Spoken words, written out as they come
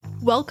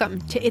Welcome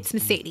to It's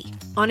Mercedes,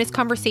 honest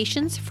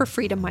conversations for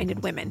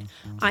freedom-minded women.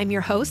 I'm your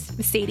host,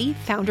 Mercedes,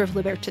 founder of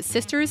Libertas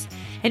Sisters,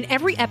 and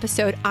every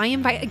episode I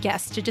invite a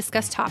guest to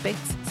discuss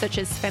topics such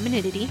as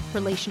femininity,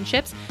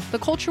 relationships, the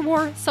culture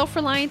war,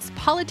 self-reliance,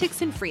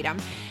 politics, and freedom,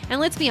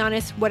 and let's be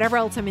honest, whatever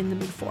else I'm in the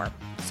mood for.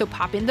 So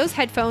pop in those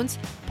headphones,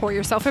 pour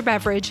yourself a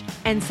beverage,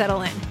 and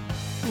settle in.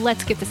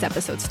 Let's get this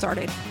episode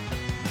started.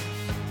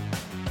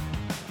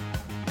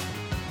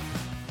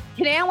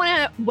 Today, I want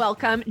to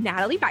welcome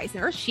Natalie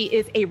Beisner. She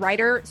is a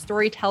writer,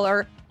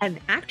 storyteller, and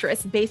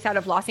actress based out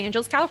of Los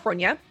Angeles,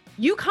 California.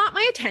 You caught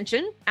my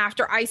attention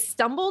after I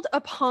stumbled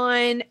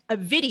upon a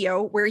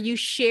video where you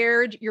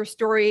shared your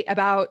story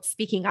about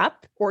speaking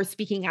up or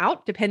speaking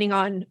out, depending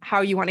on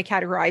how you want to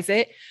categorize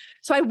it.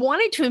 So I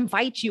wanted to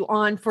invite you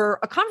on for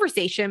a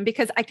conversation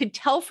because I could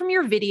tell from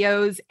your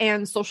videos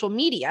and social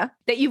media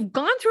that you've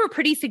gone through a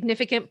pretty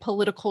significant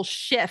political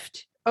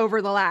shift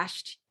over the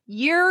last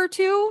year or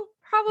two,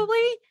 probably.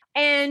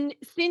 And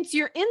since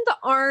you're in the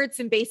arts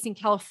and based in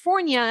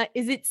California,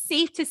 is it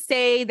safe to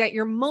say that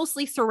you're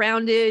mostly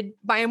surrounded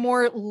by a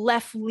more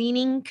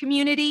left-leaning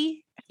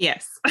community?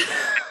 Yes.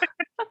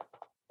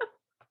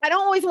 I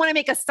don't always want to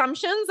make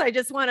assumptions. I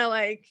just want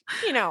to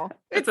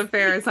It's a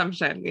fair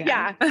assumption.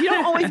 Yeah. You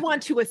don't always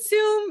want to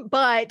assume,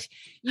 but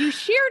you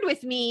shared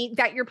with me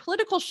that your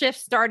political shift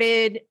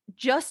started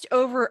just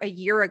over a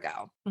year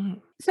ago. Mm-hmm.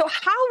 So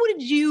how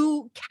would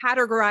you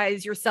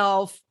categorize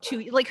yourself who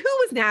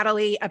was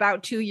Natalie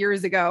about 2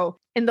 years ago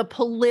in the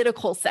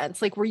political sense?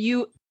 Were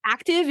you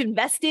active,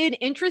 invested,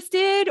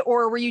 interested,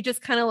 or were you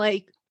just kind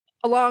of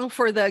along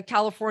for the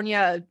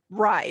California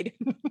ride?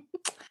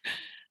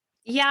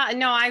 Yeah,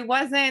 no, I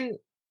wasn't.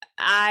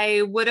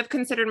 I would have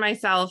considered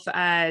myself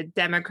a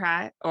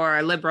Democrat or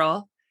a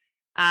liberal.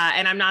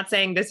 And I'm not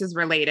saying this is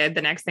related,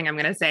 the next thing I'm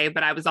going to say,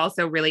 but I was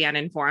also really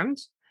uninformed.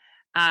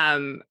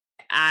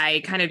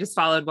 I kind of just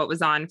followed what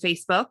was on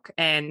Facebook.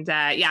 And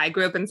I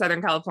grew up in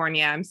Southern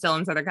California. I'm still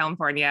in Southern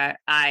California.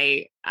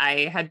 I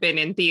had been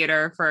in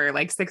theater for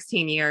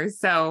 16 years.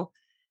 So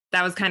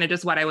that was kind of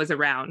just what I was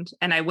around.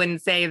 And I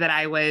wouldn't say that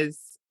I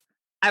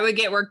would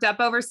get worked up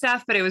over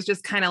stuff, but it was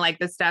just kind of like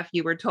the stuff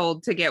you were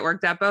told to get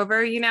worked up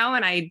over, and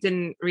I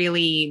didn't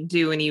really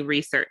do any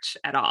research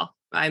at all.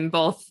 I'm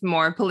both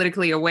more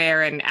politically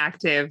aware and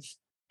active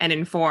and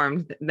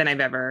informed than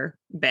I've ever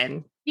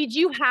been. Did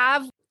you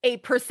have a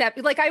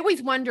perception? I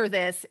always wonder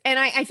this, and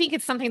I think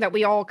it's something that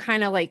we all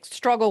kind of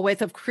struggle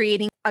with, of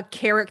creating a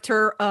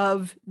character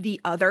of the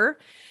other.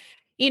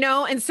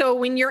 And so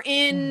when you're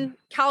in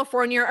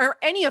California, or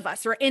any of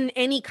us are in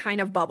any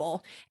kind of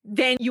bubble,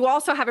 then you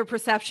also have a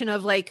perception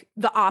of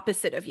the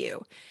opposite of you.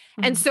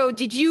 Mm-hmm. And so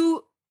did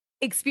you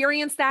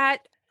experience that?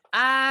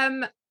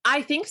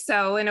 I think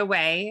so, in a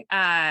way.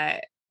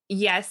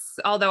 Yes.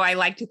 Although I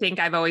like to think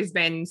I've always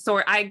been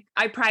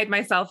I pride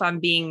myself on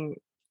being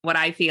what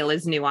I feel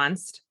is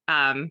nuanced.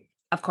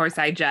 Of course,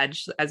 I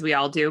judge, as we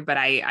all do, but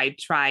I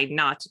try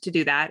not to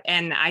do that.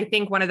 And I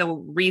think one of the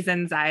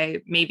reasons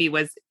I maybe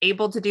was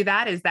able to do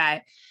that is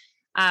that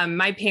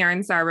my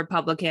parents are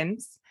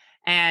Republicans,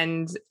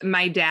 and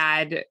my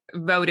dad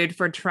voted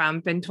for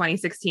Trump in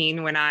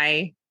 2016 when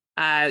I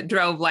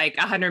drove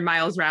 100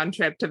 miles round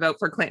trip to vote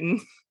for Clinton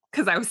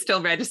because I was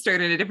still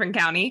registered in a different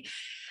county.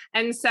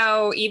 And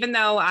so even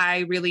though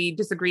I really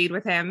disagreed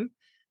with him,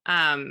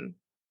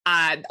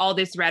 all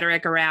this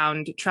rhetoric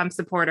around Trump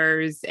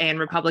supporters and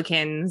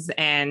Republicans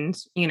and,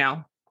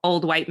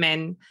 old white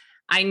men,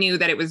 I knew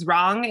that it was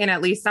wrong in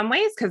at least some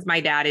ways, because my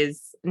dad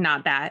is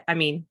not that. I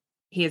mean,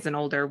 he is an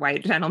older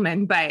white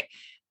gentleman, but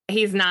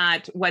he's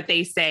not what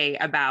they say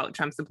about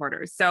Trump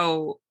supporters.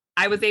 So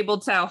I was able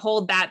to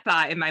hold that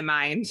thought in my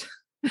mind.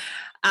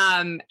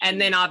 And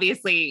then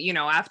obviously,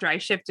 after I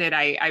shifted,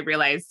 I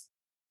realized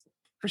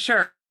for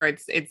sure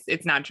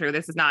it's not true.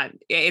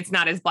 It's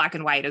not as black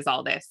and white as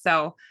all this.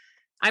 So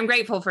I'm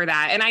grateful for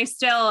that. And I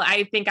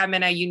think I'm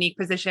in a unique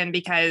position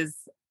because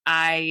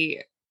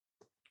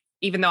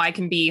even though I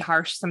can be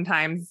harsh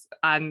sometimes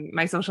on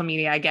my social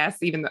media, I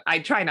guess, even though I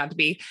try not to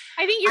be.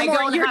 I think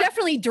you're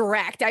definitely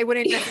direct. I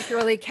wouldn't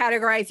necessarily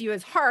categorize you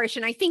as harsh.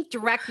 And I think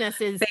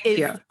directness is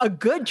a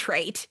good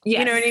trait. Yes.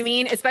 You know what I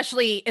mean?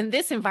 Especially in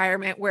this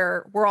environment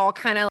where we're all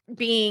kind of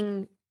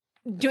doing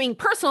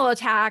personal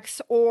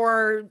attacks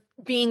or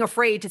being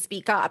afraid to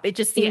speak up. It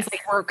just seems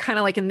like we're kind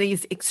of in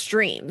these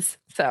extremes.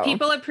 So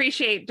people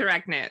appreciate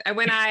directness. And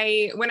when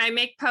I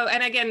make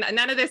and again,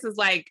 none of this is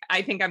I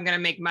think I'm going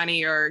to make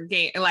money or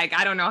gain.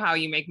 I don't know how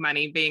you make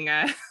money being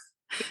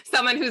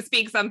someone who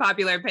speaks on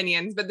popular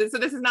opinions, but this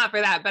is not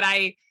for that. But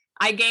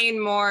I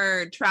gain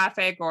more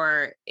traffic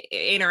or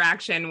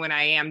interaction when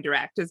I am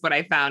direct, is what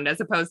I found,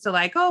 as opposed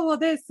to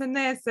this and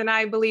this, and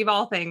I believe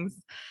all things.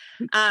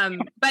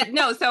 But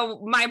no,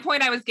 so my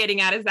point I was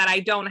getting at is that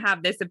I don't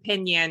have this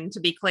opinion, to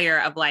be clear,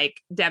 of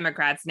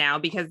Democrats now,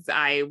 because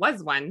I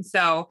was one.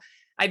 So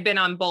I've been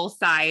on both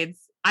sides.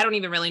 I don't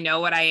even really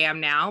know what I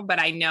am now, but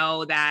I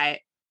know that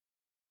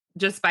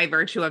just by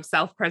virtue of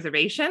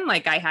self-preservation,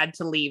 I had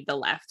to leave the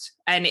left,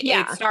 and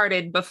it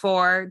started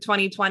before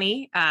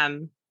 2020.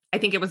 I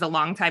think it was a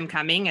long time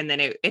coming, and then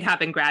it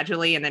happened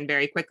gradually and then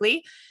very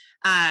quickly.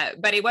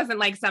 But it wasn't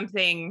like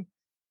something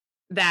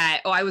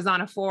that, I was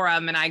on a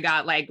forum and I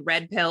got like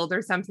red pilled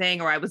or something,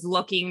 or I was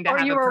looking to or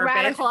have you a were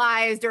purpose.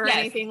 radicalized or Yes.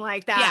 anything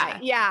like that.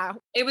 Yeah.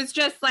 It was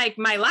just like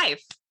my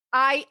life.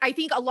 I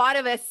think a lot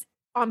of us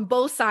on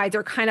both sides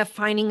are kind of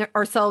finding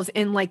ourselves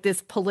in like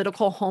this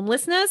political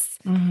homelessness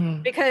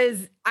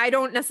because I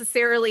don't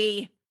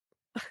necessarily,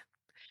 I'm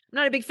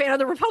not a big fan of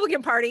the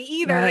Republican Party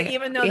either, Right.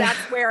 even though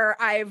that's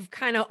where I've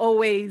kind of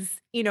always,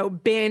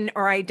 been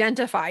or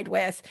identified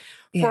with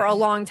for a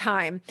long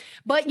time.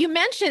 But you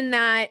mentioned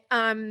that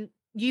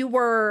you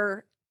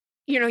were,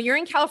 you're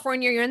in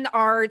California, you're in the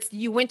arts,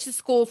 you went to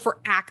school for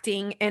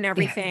acting and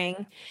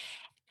everything.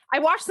 I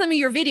watched some of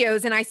your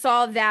videos and I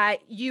saw that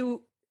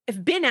you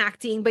have been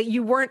acting, but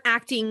you weren't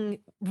acting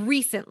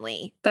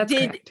recently. That's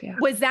correct. Yeah.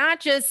 Was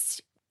that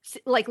just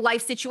like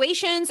life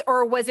situations,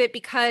 or was it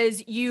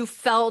because you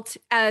felt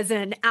as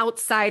an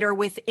outsider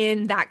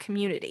within that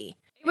community?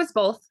 It was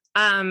both.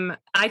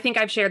 I think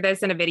I've shared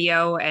this in a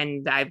video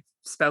and I've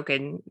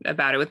spoken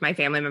about it with my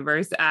family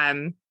members.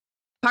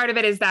 Part of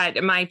it is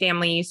that my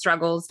family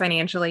struggles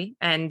financially,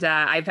 and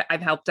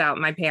I've helped out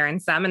my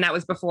parents some, and that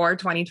was before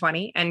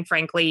 2020. And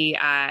frankly,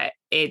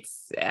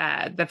 it's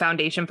the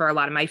foundation for a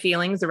lot of my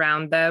feelings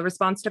around the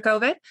response to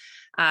COVID,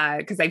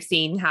 because I've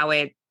seen how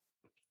it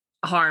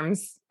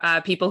harms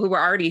people who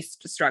were already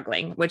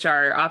struggling, which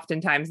are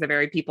oftentimes the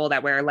very people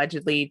that we're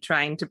allegedly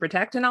trying to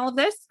protect in all of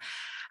this.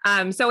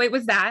 So it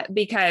was that,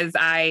 because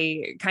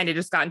I kind of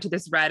just got into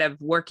this rut of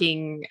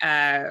working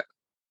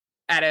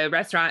at a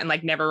restaurant and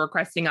like never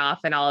requesting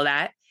off and all of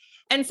that.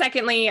 And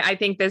secondly, I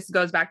think this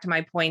goes back to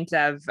my point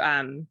of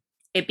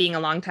it being a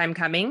long time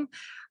coming.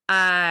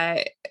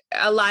 A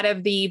lot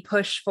of the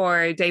push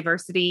for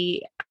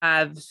diversity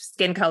of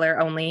skin color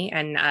only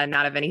and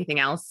not of anything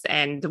else,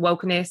 and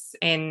wokeness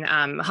in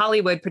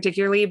Hollywood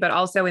particularly, but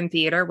also in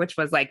theater, which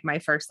was like my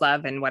first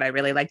love and what I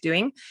really like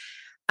doing.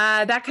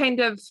 That kind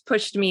of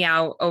pushed me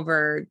out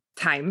over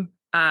time,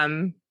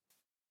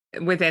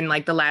 within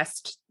like the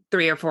last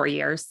 3 or 4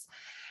 years.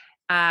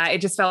 It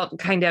just felt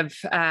kind of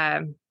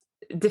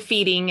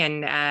defeating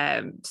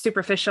and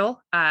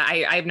superficial.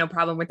 I have no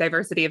problem with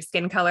diversity of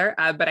skin color,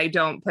 but I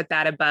don't put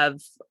that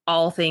above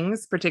all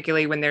things,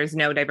 particularly when there's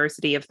no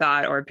diversity of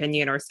thought or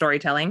opinion or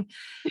storytelling.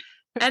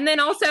 And then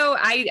also,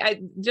 I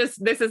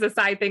just, this is a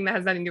side thing that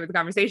has nothing to do with the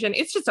conversation.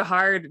 It's just a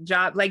hard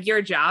job. Like,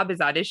 your job is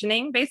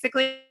auditioning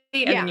basically.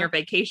 And then your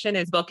vacation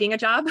is booking a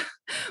job,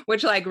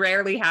 which like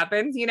rarely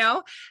happens,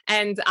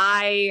 and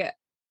I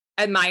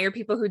admire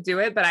people who do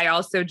it, but I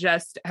also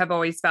just have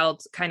always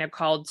felt kind of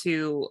called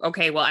to,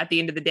 okay, well, at the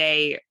end of the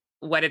day,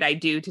 what did I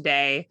do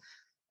today?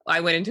 I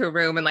went into a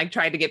room and like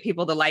tried to get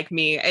people to like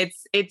me.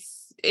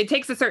 It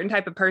takes a certain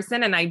type of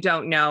person. And I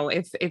don't know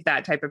if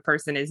that type of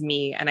person is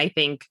me. And I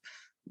think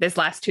this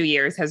last 2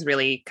 years has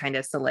really kind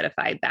of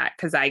solidified that,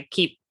 because I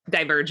keep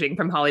diverging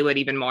from Hollywood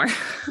even more.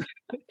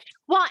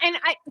 Well, and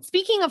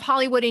speaking of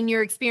Hollywood and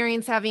your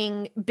experience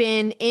having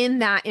been in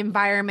that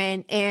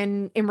environment,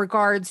 and in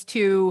regards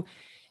to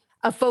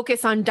a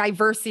focus on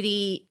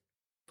diversity,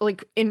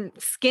 like in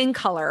skin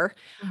color,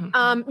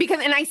 because,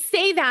 and I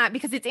say that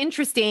because it's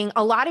interesting.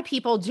 A lot of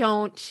people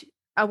don't,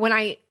 when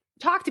I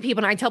talk to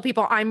people and I tell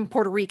people I'm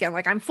Puerto Rican,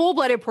 like I'm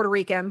full-blooded Puerto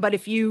Rican, but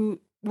if you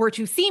were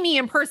to see me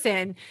in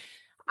person,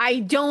 I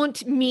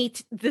don't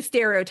meet the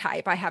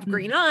stereotype. I have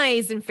green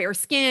eyes and fair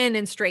skin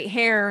and straight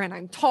hair, and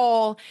I'm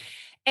tall.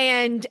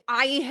 And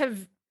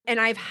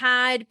I've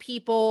had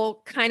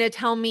people kind of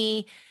tell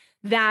me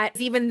that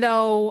even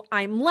though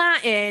I'm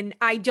Latin,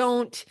 I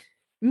don't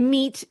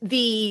meet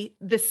the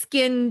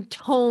skin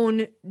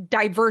tone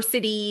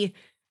diversity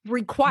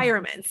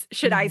requirements,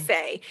 should I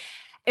say.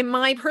 In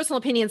my personal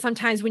opinion,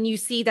 sometimes when you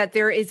see that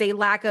there is a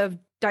lack of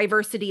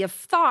diversity of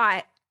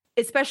thought,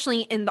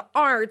 especially in the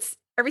arts,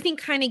 everything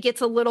kind of gets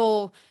a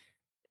little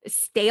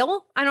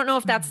stale. I don't know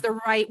if that's the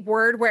right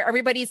word, where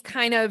everybody's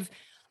kind of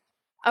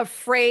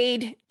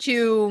afraid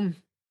to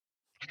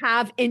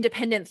have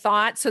independent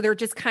thought. So they're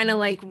just kind of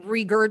like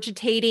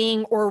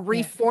regurgitating or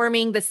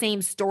reforming the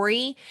same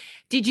story.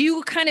 Did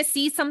you kind of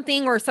see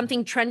something or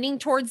something trending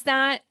towards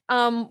that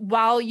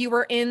while you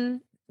were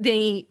in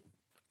the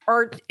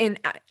art and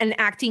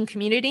acting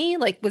community?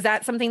 Like, was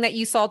that something that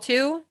you saw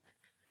too?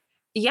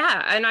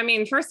 Yeah. And I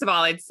mean, first of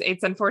all, it's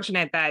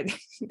unfortunate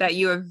that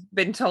you have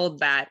been told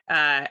that.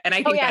 And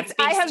I think that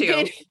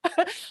speaks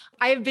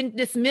I have been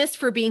dismissed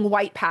for being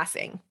white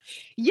passing.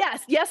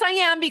 Yes, I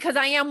am, because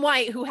I am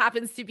white who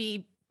happens to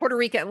be Puerto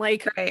Rican.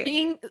 Like,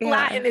 being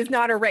Latin is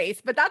not a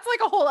race, but that's like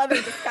a whole other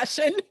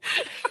discussion.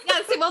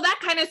 Well, that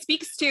kind of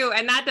speaks to,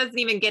 and that doesn't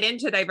even get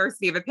into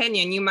diversity of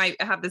opinion. You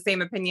might have the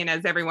same opinion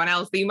as everyone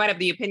else, but you might have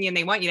the opinion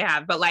they want you to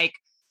have, but like,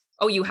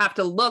 oh, you have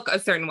to look a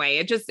certain way.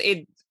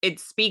 It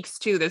speaks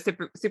to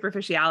the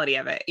superficiality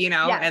of it,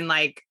 and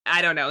like,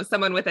 I don't know,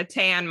 someone with a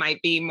tan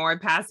might be more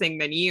passing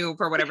than you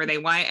for whatever they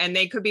want. And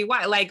they could be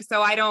white. Like,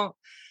 so I don't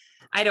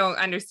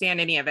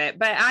understand any of it,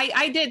 but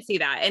I did see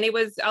that. And it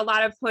was a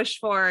lot of push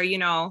for, we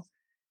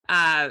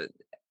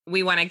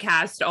want to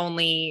cast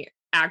only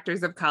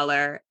actors of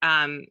color.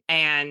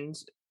 And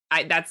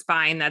that's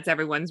fine. That's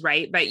everyone's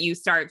right. But you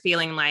start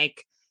feeling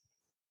like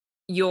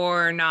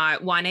you're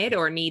not wanted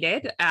or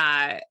needed.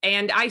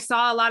 And I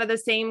saw a lot of the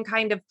same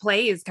kind of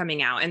plays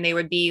coming out, and they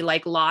would be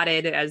like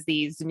lauded as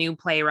these new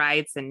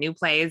playwrights and new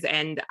plays.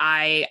 And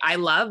I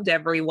loved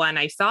every one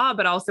I saw,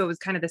 but also it was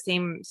kind of the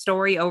same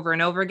story over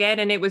and over again.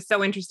 And it was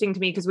so interesting to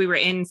me because we were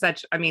in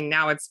such, I mean,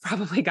 now it's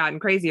probably gotten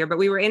crazier, but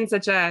we were in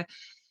such a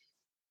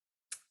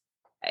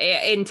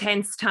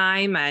intense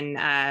time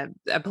and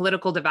a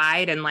political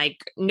divide. And like,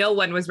 no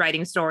one was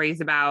writing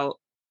stories about,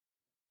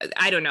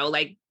 I don't know,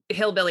 like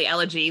Hillbilly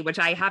Elegy, which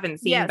I haven't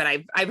seen, Yes. but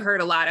I've heard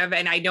a lot of,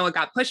 and I know it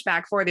got pushed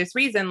back for this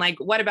reason. Like,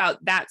 what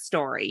about that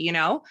story, you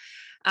know?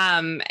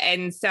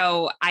 And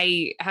so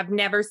I have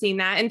never seen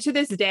that. And to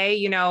this day,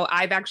 you know,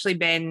 I've actually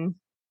been,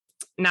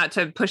 not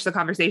to push the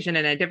conversation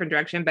in a different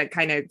direction, but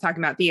kind of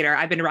talking about theater,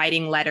 I've been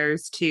writing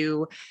letters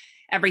to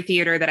every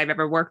theater that I've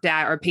ever worked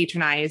at or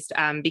patronized,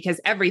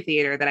 because every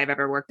theater that I've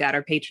ever worked at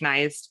or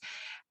patronized,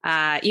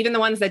 even the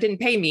ones that didn't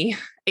pay me,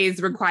 is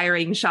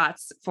requiring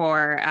shots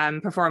for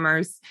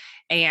performers,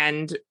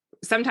 and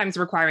sometimes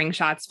requiring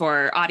shots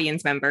for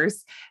audience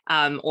members,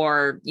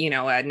 or, you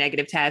know, a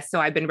negative test. So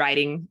I've been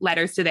writing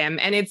letters to them.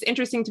 And it's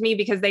interesting to me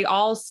because they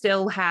all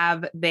still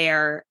have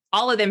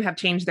all of them have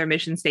changed their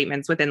mission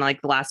statements within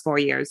like the last 4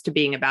 years to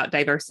being about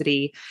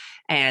diversity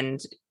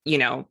and, you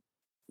know,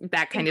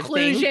 that kind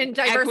Inclusion, of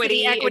thing.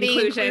 diversity, equity,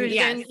 inclusion.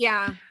 Yes.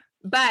 Yeah.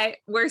 But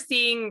we're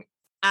seeing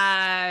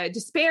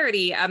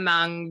disparity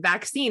among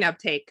vaccine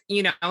uptake,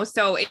 you know,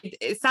 so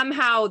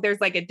somehow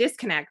there's like a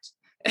disconnect.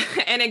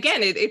 And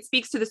again, it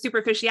speaks to the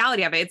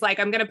superficiality of it. It's like,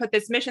 I'm going to put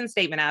this mission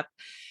statement up,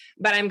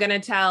 but I'm going to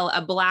tell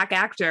a Black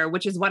actor,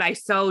 which is what I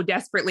so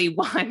desperately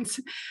want,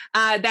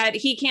 that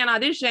he can't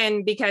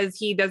audition because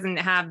he doesn't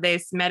have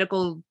this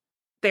medical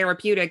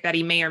therapeutic that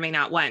he may or may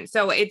not want.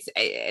 So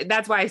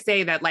that's why I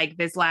say that like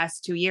this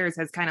last 2 years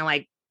has kind of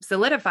like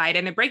solidified,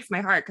 and it breaks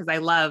my heart because I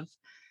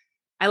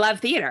love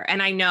theater,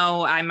 and I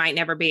know I might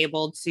never be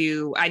able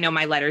to, I know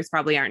my letters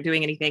probably aren't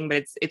doing anything,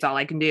 but it's all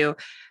I can do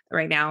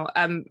right now.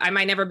 I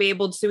might never be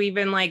able to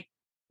even like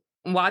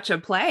watch a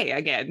play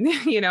again,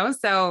 you know?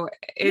 So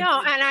and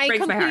I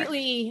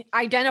completely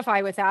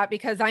identify with that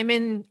because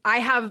I'm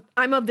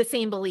of the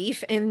same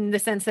belief in the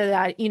sense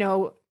that, you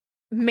know,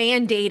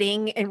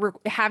 mandating and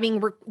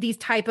having these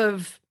type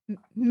of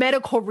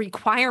medical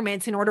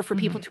requirements in order for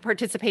people to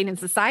participate in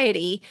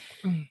society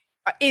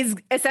is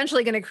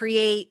essentially going to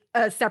create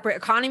a separate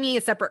economy,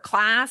 a separate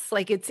class.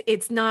 Like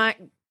it's not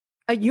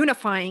a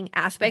unifying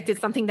aspect. It's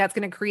something that's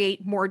going to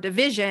create more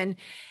division.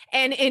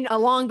 And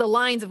along the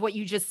lines of what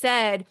you just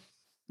said,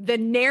 the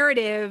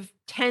narrative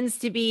tends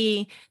to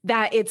be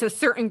that it's a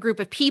certain group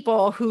of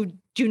people who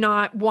do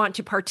not want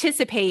to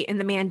participate in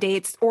the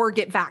mandates or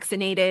get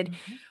vaccinated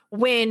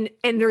and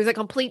there's a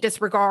complete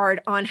disregard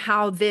on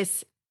how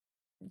this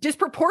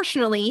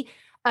disproportionately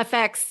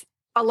affects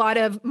a lot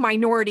of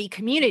minority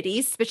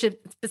communities,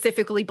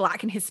 specifically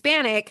Black and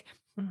Hispanic,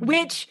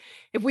 which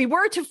if we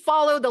were to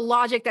follow the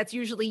logic that's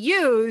usually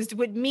used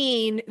would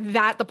mean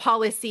that the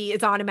policy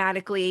is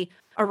automatically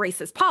a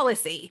racist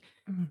policy.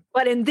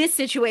 But in this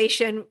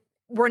situation,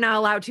 we're not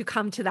allowed to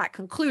come to that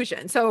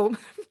conclusion. So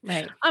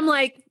I'm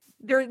like,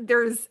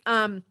 there's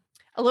a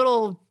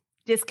little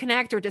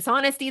disconnect or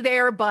dishonesty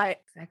there,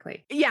 but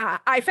exactly. Yeah,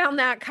 I found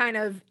that kind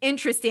of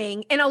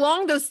interesting. And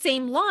along those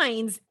same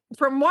lines,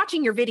 from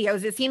watching your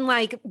videos, it seemed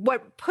like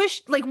what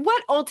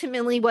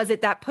ultimately was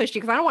it that pushed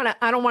you? Because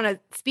I don't want to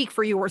speak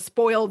for you or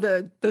spoil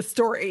the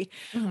story.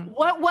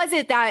 What was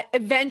it that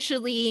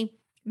eventually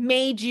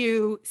made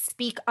you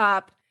speak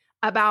up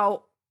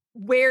about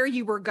where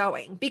you were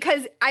going?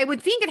 Because I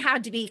would think it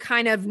had to be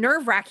kind of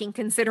nerve-wracking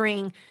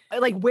considering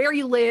like where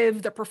you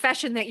live, the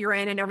profession that you're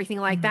in and everything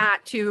like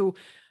that, to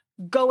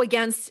go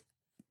against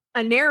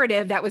a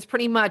narrative that was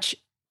pretty much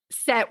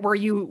set where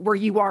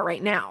you are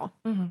right now.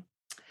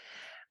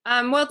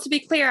 Well, to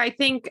be clear, I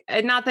think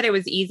not that it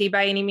was easy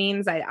by any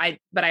means,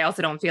 but I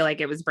also don't feel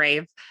like it was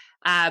brave.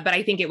 But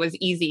I think it was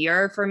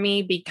easier for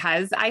me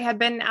because I had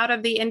been out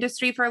of the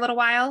industry for a little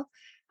while.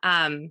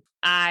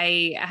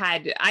 I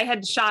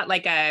had shot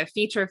like a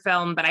feature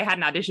film, but I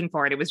hadn't auditioned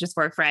for it. It was just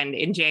for a friend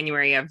in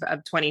January of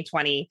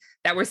 2020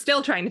 that we're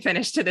still trying to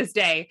finish to this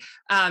day.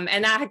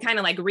 And that had kind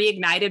of like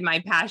reignited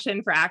my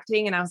passion for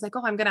acting. And I was like,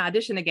 oh, I'm going to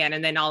audition again.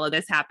 And then all of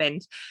this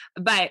happened,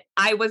 but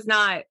I was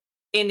not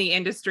in the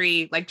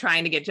industry, like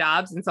trying to get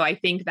jobs. And so I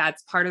think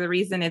that's part of the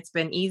reason it's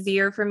been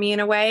easier for me in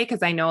a way,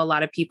 because I know a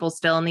lot of people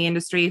still in the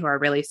industry who are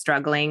really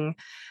struggling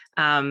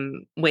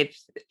with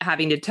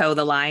having to toe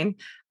the line.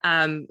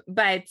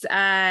 But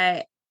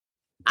I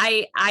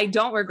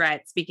don't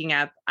regret speaking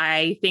up.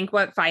 I think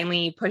what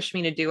finally pushed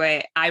me to do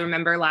it, I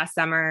remember last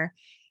summer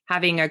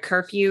having a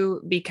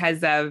curfew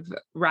because of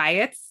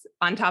riots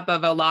on top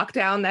of a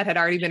lockdown that had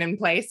already been in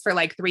place for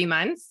like 3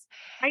 months.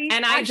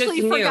 I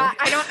just forgot.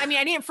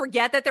 I didn't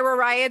forget that there were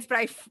riots,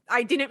 but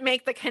I didn't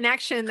make the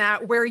connection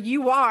that where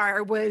you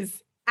are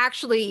was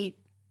actually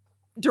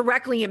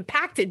directly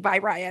impacted by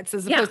riots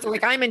as opposed to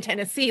like I'm in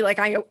Tennessee. Like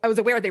I was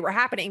aware they were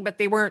happening, but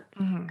they weren't.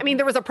 I mean,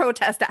 there was a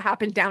protest that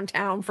happened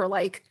downtown for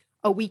like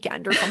a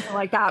weekend or something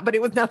like that, but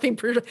it was nothing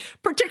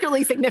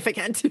particularly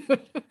significant.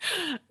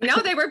 No,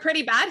 they were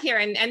pretty bad here.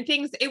 And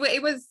things,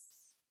 it was,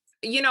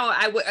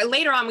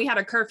 later on we had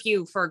a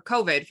curfew for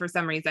COVID for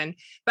some reason,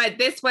 but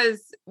this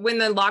was when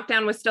the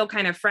lockdown was still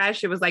kind of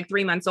fresh. It was like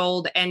 3 months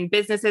old and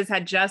businesses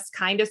had just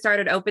kind of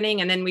started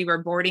opening, and then we were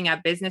boarding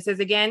up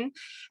businesses again.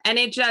 And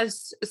it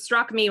just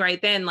struck me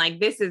right then, like,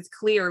 this is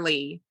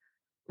clearly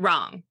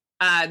wrong.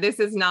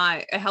 This is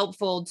not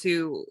helpful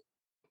to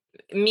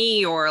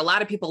me or a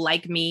lot of people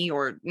like me,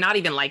 or not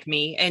even like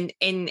me in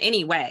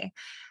any way.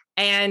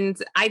 And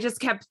I just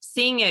kept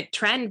seeing it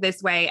trend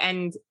this way.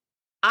 And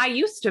I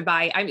used to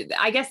buy,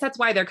 I guess that's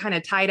why they're kind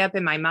of tied up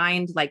in my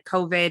mind, like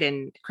COVID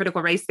and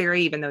critical race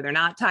theory, even though they're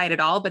not tied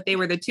at all, but they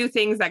were the two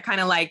things that kind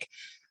of like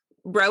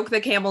broke the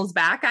camel's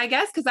back, I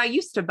guess. Cause I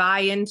used to buy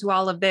into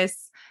all of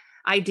this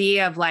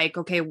idea of like,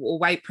 okay,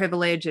 white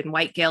privilege and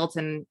white guilt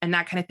and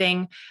that kind of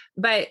thing.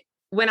 But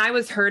when I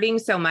was hurting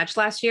so much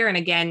last year, and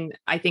again,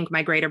 I think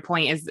my greater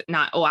point is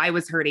not, I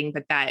was hurting,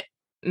 but that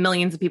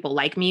millions of people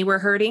like me were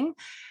hurting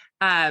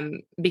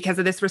because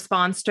of this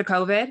response to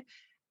COVID.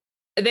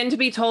 Then to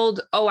be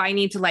told, I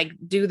need to like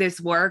do this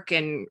work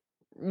and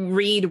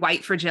read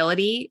White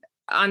Fragility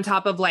on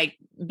top of like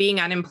being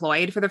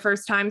unemployed for the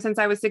first time since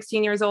I was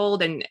 16 years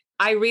old. And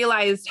I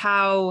realized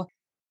how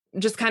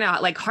just kind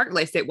of like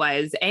heartless it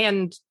was.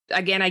 And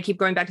again, I keep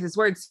going back to this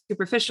word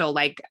superficial,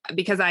 like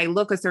because I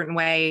look a certain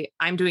way,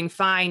 I'm doing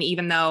fine,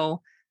 even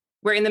though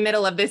we're in the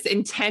middle of this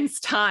intense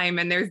time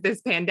and there's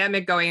this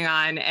pandemic going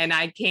on and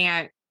I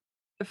can't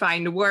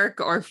find work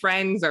or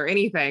friends or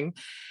anything.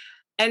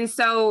 And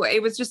so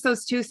it was just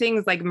those two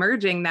things like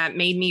merging that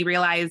made me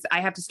realize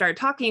I have to start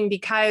talking,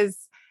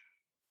 because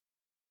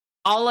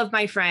all of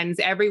my friends,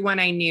 everyone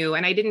I knew,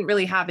 and I didn't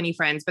really have any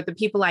friends, but the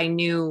people I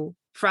knew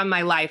from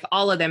my life,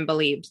 all of them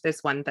believed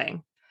this one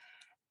thing.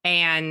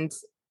 And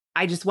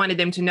I just wanted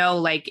them to know,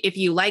 like, if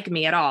you like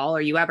me at all,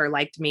 or you ever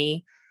liked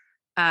me,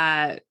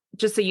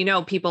 just so you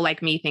know, people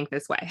like me think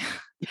this way.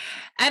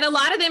 And a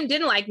lot of them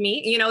didn't like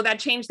me, that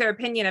changed their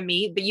opinion of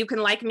me, that you can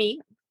like me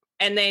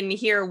and then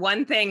hear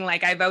one thing,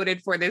 like I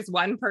voted for this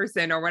one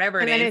person or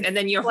whatever it is. And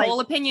then your whole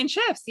opinion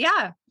shifts.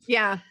 Yeah.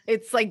 Yeah.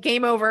 It's like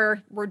game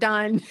over. We're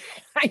done.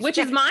 Which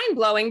is mind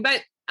blowing,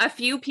 but a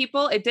few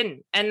people, it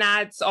didn't. And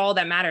that's all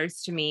that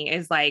matters to me,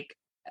 is like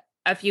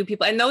a few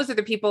people. And those are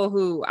the people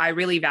who I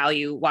really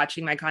value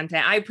watching my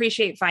content. I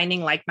appreciate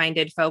finding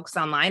like-minded folks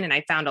online, and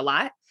I found a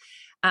lot.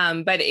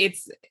 But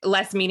it's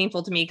less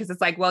meaningful to me because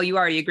it's like, well, you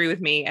already agree with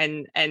me.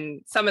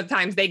 And some of the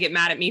times they get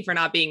mad at me for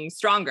not being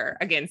stronger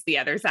against the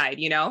other side,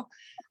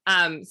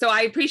 So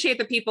I appreciate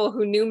the people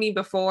who knew me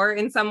before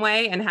in some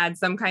way and had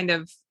some kind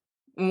of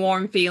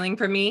warm feeling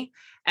for me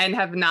and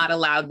have not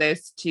allowed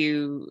this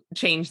to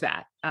change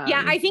that.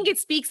 Yeah, I think it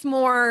speaks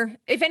more,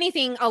 if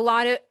anything, a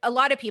lot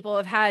of people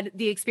have had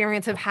the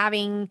experience of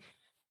having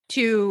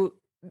to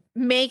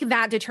make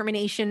that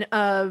determination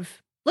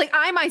of, like,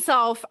 I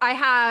myself, I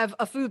have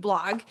a food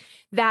blog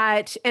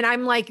and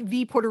I'm like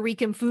the Puerto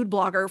Rican food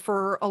blogger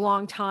for a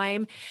long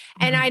time.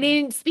 And I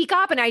didn't speak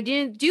up and I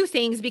didn't do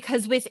things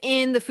because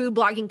within the food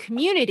blogging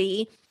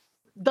community,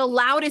 the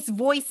loudest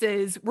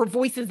voices were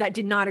voices that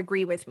did not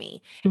agree with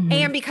me.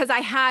 And because I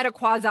had a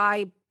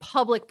quasi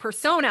public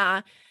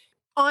persona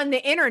on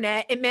the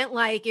internet, it meant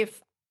like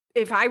if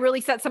I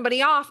really set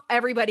somebody off,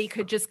 everybody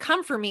could just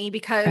come for me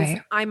because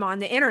I'm on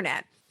the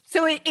internet.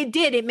 So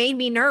it made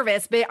me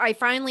nervous, but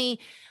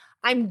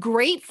I'm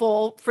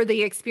grateful for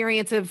the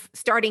experience of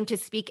starting to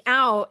speak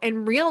out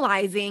and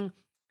realizing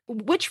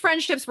which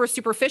friendships were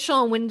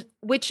superficial and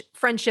which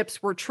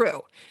friendships were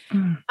true.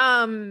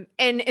 And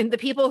the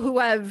people who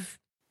have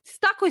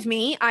stuck with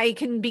me, I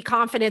can be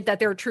confident that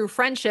they're true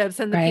friendships,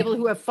 and the people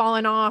who have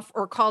fallen off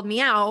or called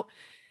me out,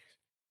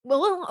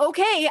 well,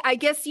 okay, I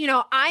guess,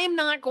 I am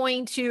not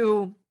going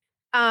to,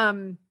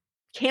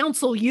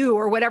 cancel you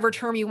or whatever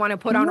term you want to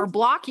put on, or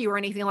block you or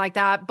anything like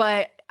that.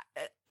 But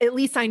at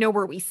least I know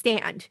where we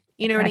stand.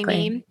 You know what I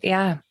mean?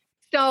 Yeah.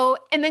 So,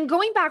 and then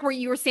going back where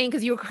you were saying,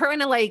 because you were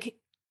kind of like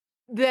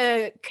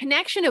the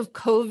connection of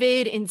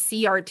COVID and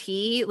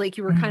CRT, like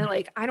you were kind of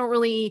like,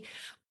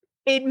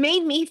 it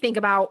made me think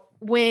about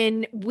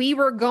when we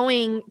were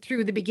going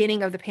through the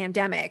beginning of the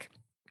pandemic.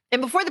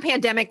 And before the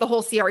pandemic, the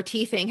whole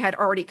CRT thing had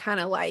already kind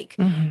of like,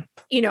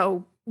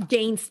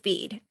 gained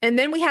speed. And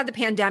then we had the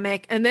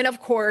pandemic. And then,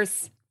 of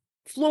course,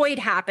 Floyd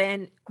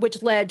happened,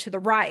 which led to the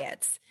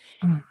riots.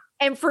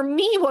 And for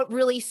me, what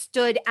really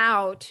stood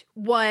out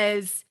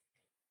was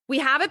we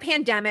have a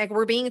pandemic.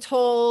 We're being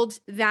told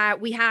that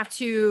we have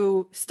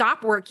to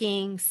stop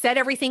working, set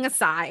everything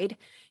aside.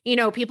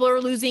 People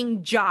are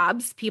losing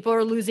jobs. People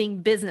are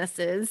losing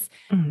businesses.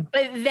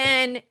 But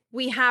then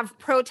we have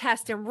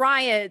protests and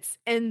riots,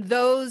 and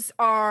those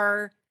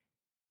are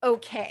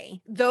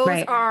okay.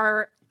 Those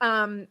are,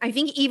 I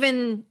think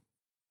even,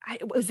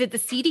 was it the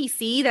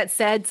CDC that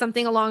said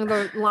something along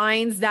the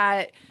lines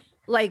that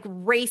like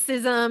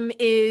racism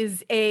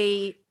is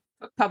a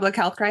Public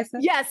health crisis.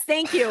 Yes,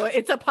 thank you.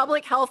 It's a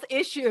public health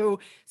issue.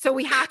 So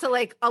we have to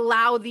like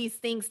allow these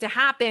things to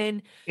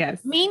happen.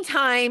 Yes.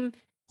 Meantime,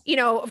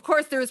 of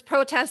course, there's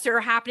protests that are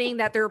happening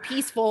that they're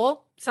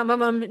peaceful, some of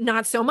them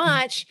not so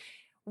much,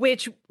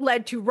 which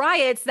led to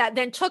riots that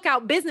then took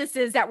out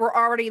businesses that were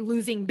already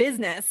losing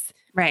business.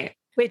 Right.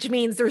 Which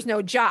means there's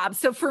no jobs.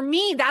 So for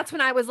me, that's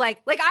when I was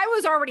like I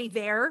was already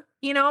there,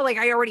 like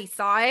I already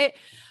saw it.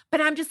 But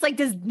I'm just like,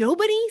 does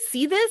nobody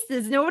see this?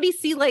 Does nobody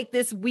see like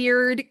this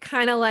weird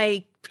kind of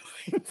like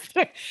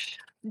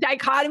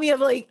dichotomy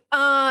of like,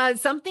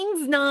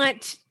 something's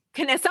not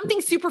something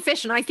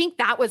superficial. I think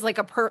that was like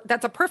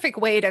that's a perfect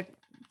way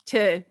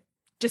to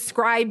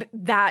describe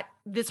that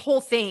this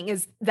whole thing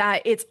is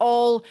that it's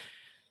all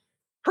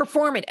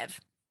performative.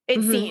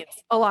 It seems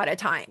a lot of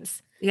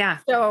times. Yeah.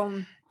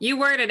 So you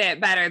worded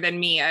it better than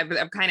me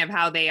of kind of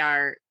how they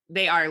are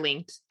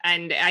linked.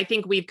 And I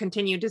think we've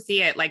continued to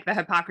see it, like the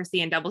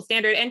hypocrisy and double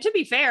standard. And to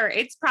be fair,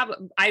 it's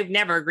probably, I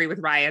never agree with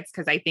riots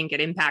because I think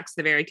it impacts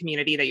the very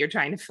community that you're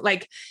trying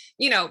to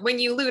when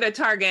you loot a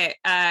Target,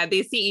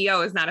 the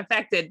CEO is not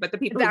affected, but the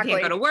people who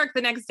can't go to work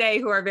the next day,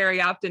 who are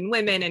very often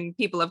women and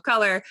people of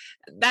color,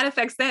 that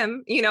affects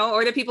them,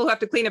 or the people who have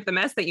to clean up the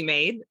mess that you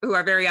made, who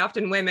are very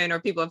often women or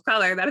people of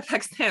color, that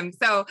affects them.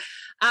 So,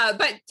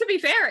 but to be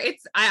fair,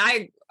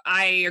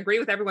 I agree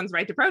with everyone's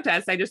right to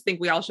protest. I just think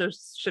we all should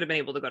have been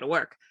able to go to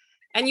work.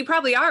 And you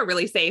probably are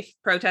really safe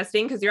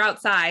protesting because you're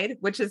outside,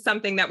 which is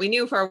something that we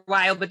knew for a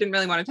while, but didn't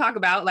really want to talk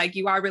about. Like,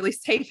 you are really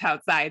safe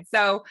outside.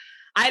 So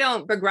I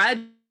don't begrudge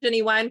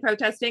anyone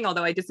protesting,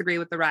 although I disagree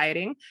with the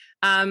rioting.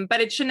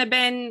 But it shouldn't have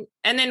been.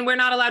 And then we're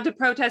not allowed to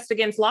protest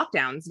against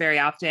lockdowns very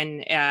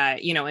often,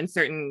 in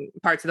certain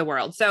parts of the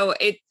world. So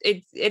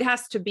it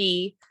has to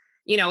be,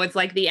 it's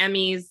like the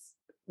Emmys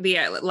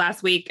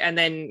last week and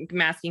then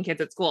masking kids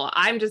at school.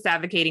 I'm just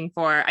advocating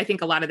for, I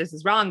think a lot of this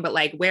is wrong, but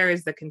like, where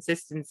is the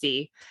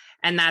consistency?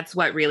 And that's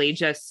what really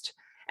just,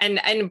 and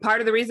part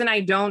of the reason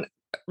I don't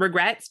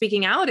regret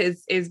speaking out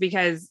is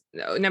because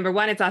number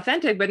one, it's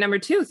authentic, but number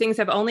two, things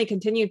have only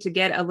continued to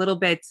get a little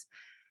bit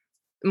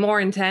more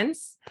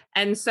intense.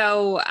 And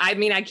so, I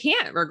mean, I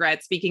can't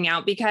regret speaking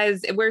out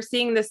because we're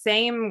seeing the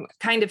same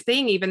kind of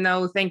thing, even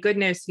though, thank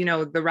goodness,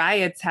 the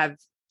riots have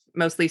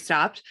mostly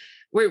stopped.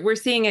 We're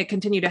seeing it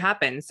continue to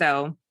happen.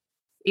 So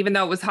even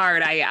though it was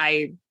hard,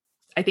 I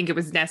think it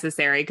was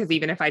necessary, because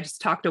even if I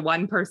just talk to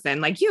one person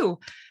like you,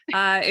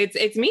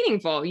 it's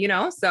meaningful,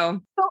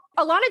 so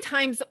a lot of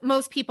times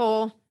most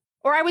people,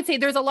 or I would say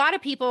there's a lot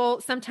of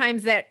people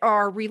sometimes that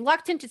are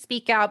reluctant to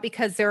speak out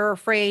because they're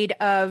afraid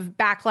of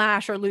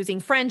backlash or losing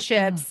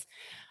friendships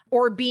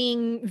or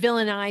being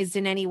villainized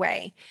in any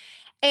way.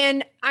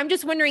 And I'm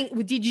just wondering,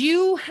 did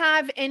you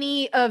have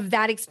any of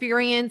that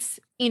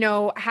experience,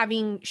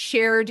 having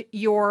shared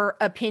your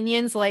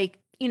opinions, like,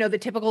 the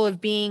typical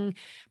of being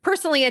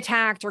personally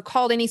attacked or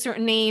called any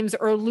certain names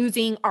or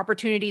losing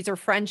opportunities or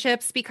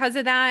friendships because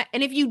of that?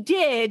 And if you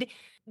did,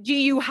 do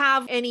you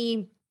have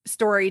any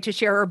story to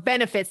share or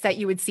benefits that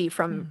you would see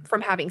from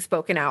having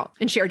spoken out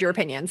and shared your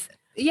opinions?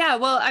 Yeah,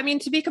 well, I mean,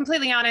 to be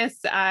completely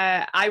honest,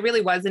 I really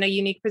was in a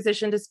unique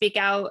position to speak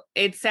out.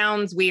 It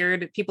sounds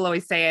weird. People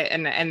always say it,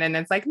 and then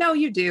it's like, no,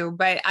 you do.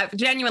 But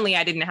genuinely,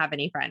 I didn't have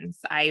any friends.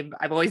 I've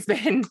always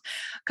been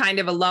kind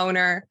of a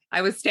loner.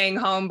 I was staying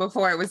home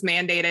before it was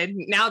mandated.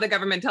 Now the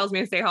government tells me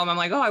to stay home. I'm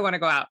like, oh, I want to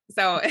go out.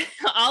 So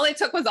all it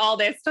took was all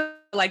this to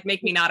like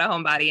make me not a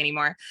homebody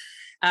anymore,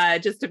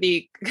 just to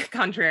be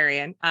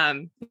contrarian.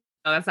 No,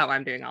 that's not why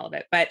I'm doing all of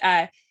it. But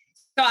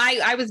so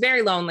I was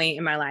very lonely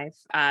in my life.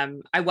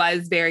 I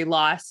was very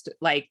lost,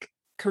 like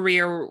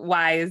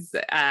career-wise.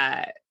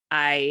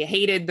 I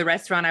hated the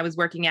restaurant I was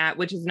working at,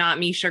 which is not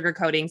me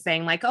sugarcoating,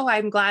 saying like, oh,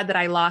 I'm glad that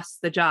I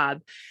lost the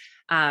job,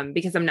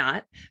 because I'm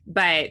not.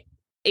 But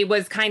it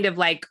was kind of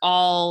like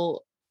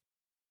all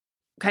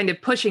kind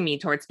of pushing me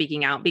towards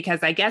speaking out,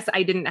 because I guess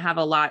I didn't have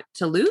a lot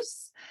to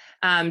lose.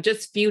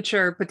 Just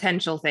future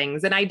potential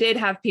things. And I did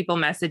have people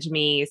message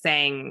me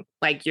saying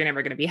like, you're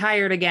never going to be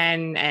hired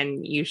again,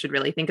 and you should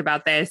really think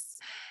about this.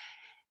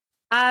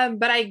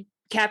 But I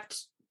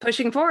kept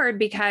pushing forward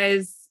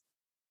because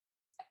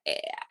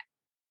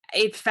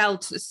it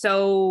felt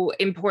so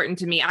important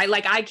to me.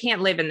 I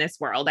can't live in this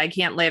world. I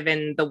can't live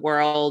in the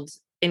world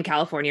in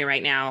California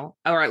right now,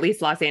 or at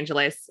least Los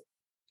Angeles,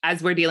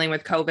 as we're dealing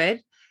with COVID.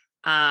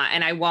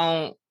 And I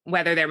won't,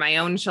 whether they're my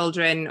own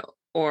children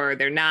or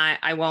they're not,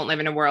 I won't live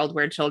in a world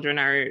where children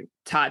are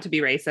taught to be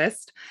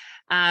racist.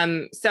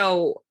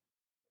 So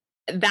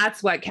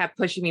that's what kept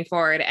pushing me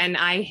forward. And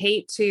I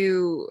hate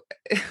to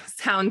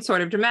sound sort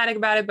of dramatic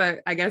about it,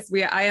 but I guess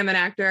I am an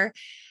actor.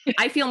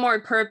 I feel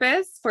more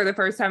purpose for the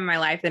first time in my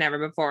life than ever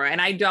before. And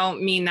I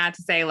don't mean that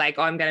to say like,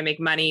 oh, I'm going to make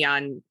money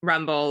on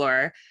Rumble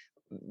or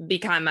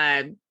become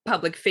a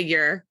public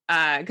figure,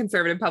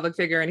 conservative public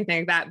figure or anything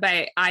like that.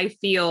 But I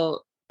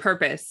feel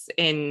purpose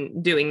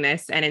in doing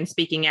this and in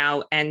speaking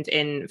out and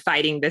in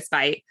fighting this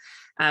fight,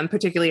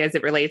 particularly as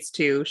it relates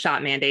to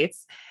shot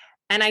mandates.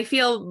 And I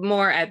feel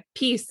more at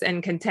peace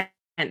and content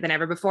than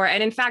ever before.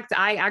 And in fact,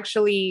 I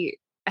actually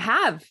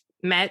have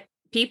met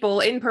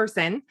people in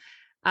person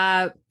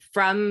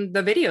from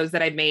the videos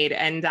that I'd made.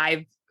 And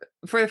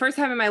for the first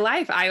time in my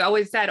life, I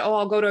always said, oh,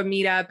 I'll go to a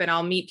meetup and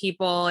I'll meet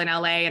people in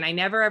LA. And I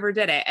never, ever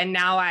did it. And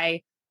now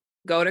I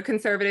go to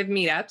conservative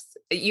meetups.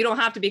 You don't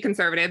have to be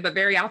conservative, but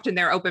very often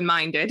they're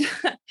open-minded.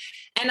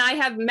 And I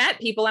have met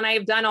people and I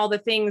have done all the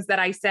things that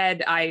I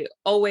said I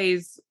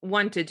always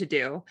wanted to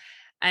do.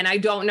 And I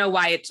don't know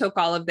why it took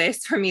all of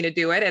this for me to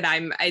do it.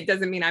 And it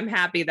doesn't mean I'm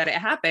happy that it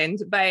happened,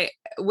 but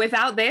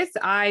without this,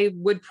 I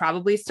would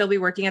probably still be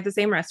working at the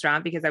same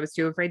restaurant because I was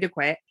too afraid to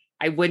quit.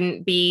 I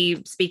wouldn't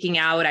be speaking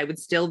out. I would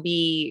still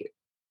be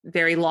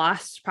very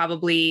lost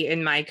probably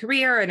in my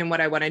career and in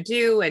what I want to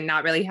do and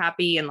not really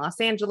happy in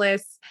Los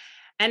Angeles.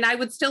 And I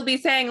would still be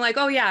saying like,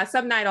 oh yeah,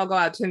 some night I'll go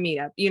out to a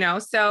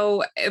meetup,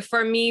 So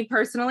for me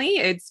personally,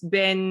 it's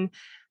been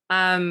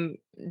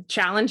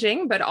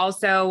challenging, but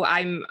also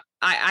I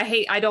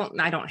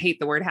don't hate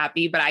the word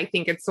happy, but I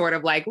think it's sort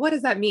of like, what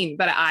does that mean?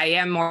 But I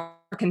am more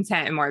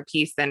content and more at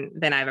peace than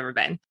I've ever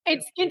been.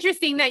 It's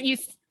interesting that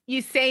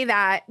you say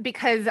that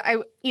because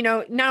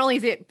not only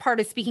is it part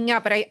of speaking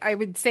up, but I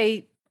would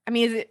say, I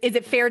mean, is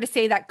it fair to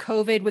say that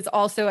COVID was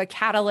also a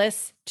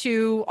catalyst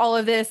to all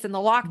of this and the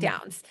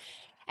lockdowns?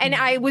 And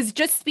I was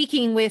just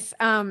speaking with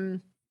a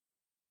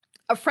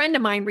friend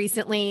of mine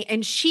recently,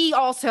 and she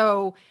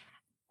also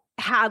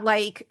had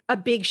like a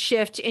big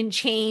shift in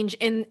change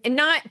and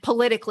not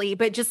politically,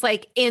 but just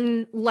like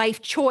in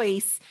life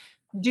choice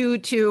due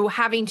to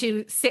having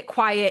to sit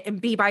quiet and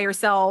be by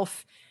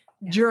yourself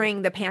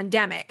during the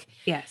pandemic.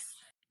 Yes.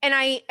 And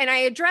I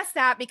address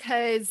that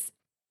because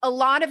a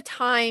lot of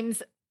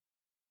times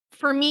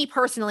for me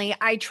personally,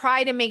 I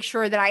try to make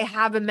sure that I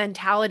have a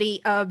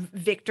mentality of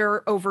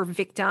victor over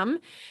victim,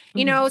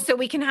 so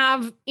we can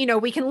have,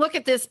 we can look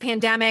at this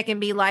pandemic and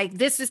be like,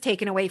 this is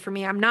taken away from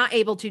me. I'm not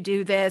able to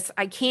do this.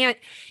 I can't,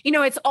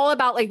 it's all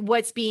about like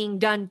what's being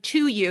done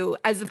to you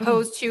as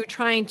opposed to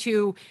trying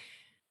to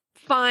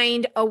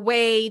find a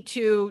way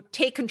to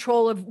take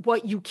control of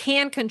what you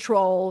can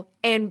control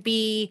and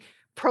be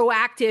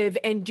proactive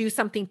and do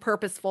something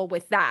purposeful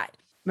with that.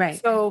 Right.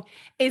 So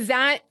is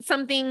that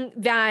something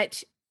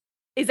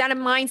is that a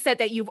mindset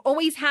that you've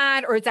always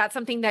had, or is that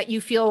something that you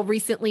feel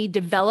recently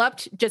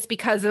developed just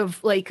because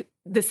of like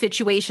the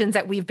situations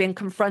that we've been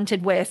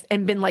confronted with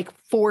and been like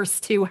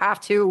forced to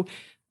have to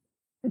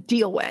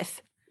deal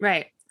with?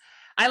 Right.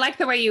 I like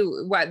the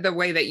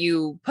way that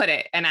you put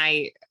it. And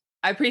I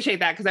appreciate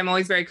that because I'm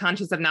always very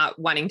conscious of not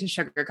wanting to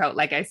sugarcoat,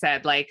 like I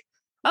said, like,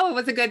 oh, it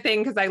was a good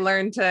thing because I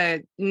learned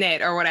to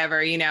knit or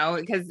whatever,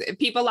 because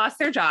people lost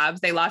their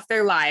jobs, they lost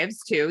their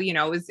lives too.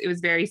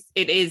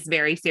 It is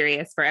very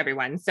serious for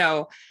everyone.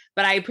 So,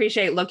 but I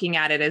appreciate looking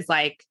at it as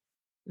like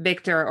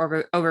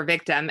victor over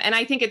victim. And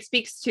I think it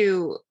speaks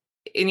to,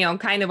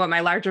 kind of what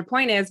my larger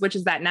point is, which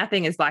is that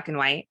nothing is black and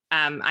white.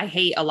 I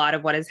hate a lot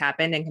of what has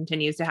happened and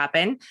continues to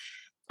happen.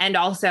 And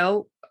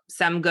also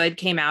some good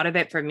came out of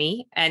it for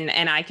me. And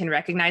I can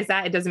recognize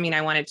that. It doesn't mean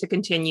I want it to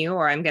continue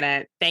or I'm going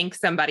to thank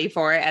somebody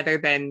for it other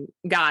than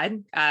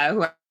God,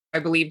 who I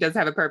believe does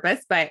have a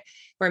purpose, but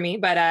for me,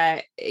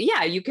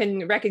 yeah, you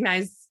can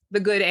recognize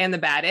the good and the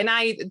bad.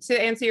 And to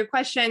answer your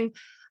question,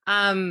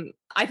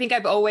 I think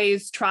I've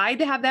always tried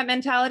to have that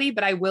mentality,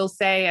 but I will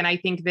say, and I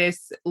think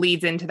this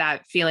leads into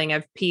that feeling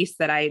of peace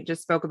that I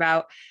just spoke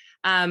about.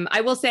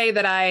 I will say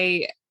that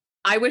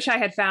I wish I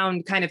had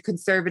found kind of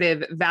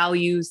conservative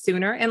values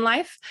sooner in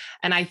life.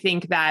 And I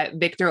think that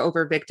victor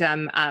over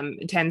victim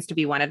tends to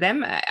be one of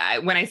them.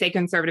 When I say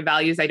conservative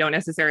values, I don't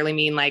necessarily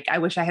mean like, I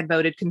wish I had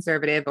voted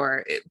conservative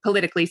or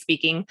politically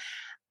speaking.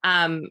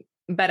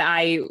 But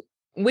I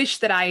wish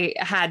that I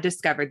had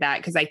discovered that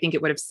because I think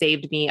it would have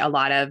saved me a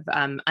lot of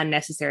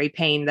unnecessary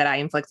pain that I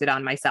inflicted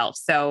on myself.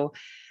 So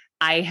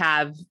I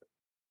have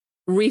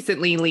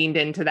recently leaned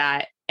into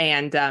that,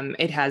 and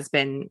it has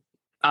been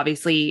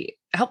obviously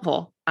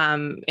helpful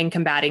in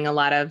combating a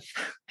lot of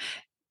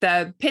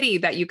the pity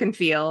that you can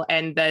feel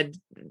and the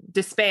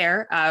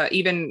despair,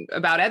 even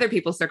about other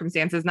people's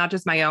circumstances, not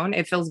just my own.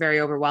 It feels very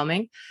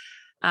overwhelming.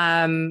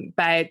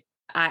 But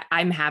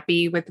I'm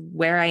happy with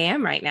where I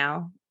am right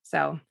now.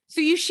 So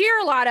you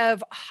share a lot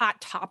of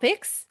hot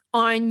topics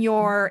on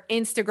your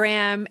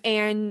Instagram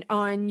and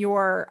on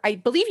I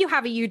believe you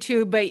have a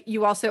YouTube, but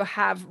you also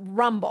have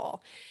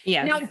Rumble.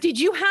 Yes. Now, did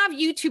you have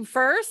YouTube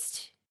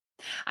first?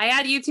 I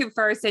had YouTube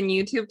first and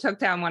YouTube took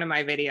down one of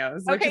my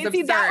videos, which is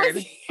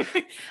absurd.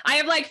 I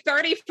have like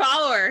 30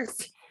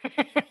 followers.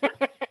 That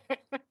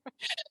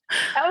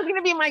was going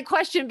to be my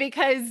question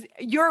because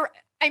you're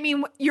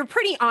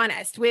pretty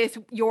honest with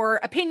your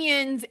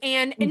opinions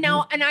and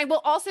now, and I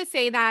will also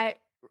say that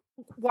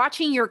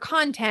watching your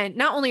content,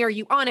 not only are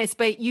you honest,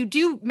 but you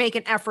do make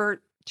an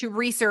effort to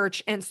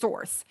research and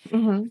source.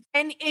 And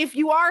if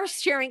you are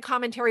sharing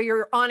commentary,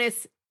 you're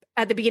honest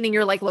at the beginning,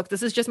 you're like, look,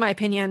 this is just my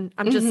opinion.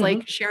 I'm just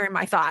like sharing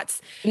my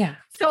thoughts. Yeah.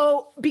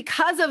 So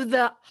because of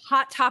the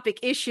hot topic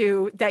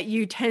issue that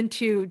you tend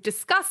to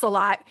discuss a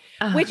lot,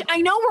 which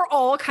I know we're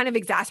all kind of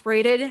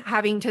exasperated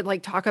having to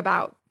like talk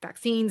about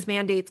vaccines,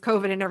 mandates,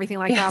 COVID and everything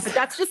like that. But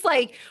that's just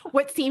like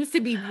what seems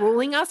to be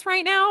ruling us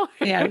right now.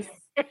 Yes.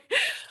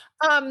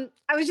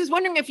 I was just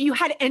wondering if you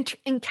had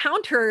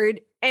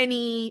encountered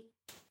any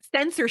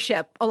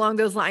censorship along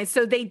those lines.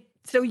 So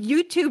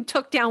YouTube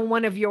took down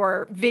one of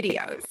your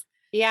videos.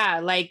 Yeah,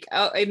 like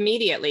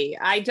immediately.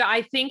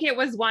 I think it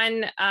was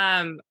one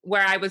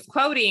where I was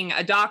quoting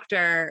a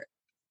doctor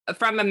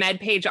from a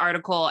MedPage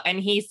article, and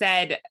he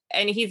said,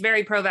 and he's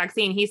very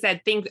pro-vaccine. He said,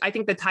 I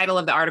think the title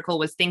of the article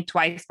was "Think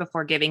Twice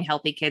Before Giving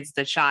Healthy Kids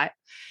the Shot,"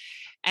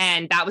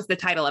 and that was the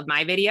title of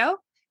my video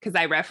because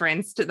I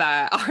referenced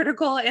the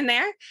article in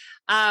there.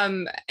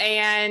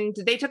 And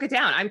they took it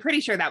down. I'm pretty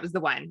sure that was the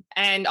one.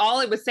 And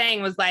all it was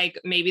saying was like,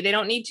 maybe they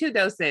don't need 2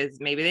 doses.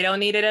 Maybe they don't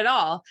need it at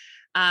all.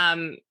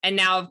 And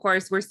now, of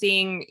course, we're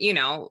seeing,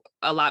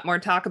 a lot more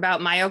talk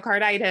about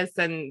myocarditis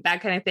and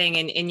that kind of thing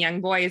in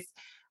young boys.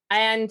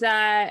 And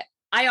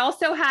I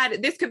also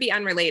had, this could be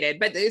unrelated,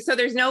 but so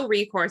there's no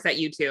recourse at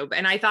YouTube.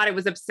 And I thought it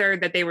was absurd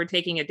that they were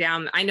taking it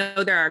down. I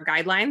know there are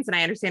guidelines and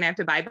I understand I have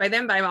to abide by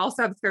them, but I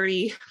also have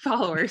 30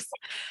 followers.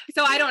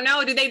 So I don't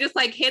know, do they just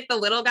like hit the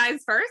little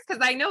guys first?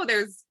 Because I know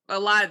there's a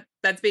lot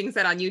that's being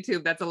said on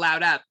YouTube that's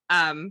allowed up.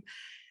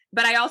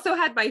 But I also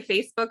had my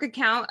Facebook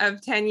account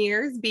of 10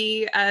 years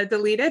be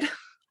deleted.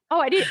 Oh,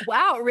 I did.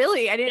 Wow.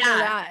 Really? I didn't know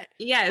that.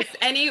 Yes.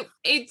 And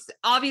it's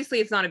obviously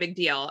it's not a big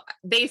deal.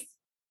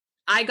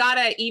 I got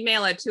an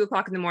email at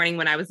 2:00 in the morning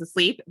when I was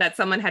asleep that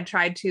someone had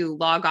tried to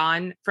log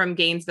on from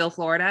Gainesville,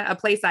 Florida, a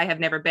place I have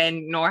never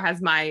been, nor has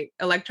my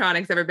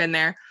electronics ever been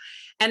there.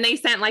 And they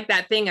sent like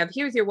that thing of,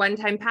 here's your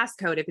one-time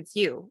passcode if it's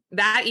you.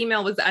 That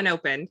email was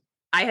unopened.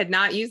 I had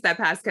not used that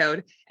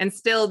passcode, and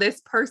still this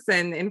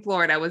person in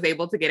Florida was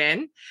able to get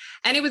in.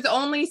 And it was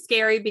only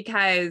scary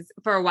because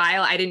for a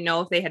while I didn't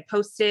know if they had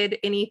posted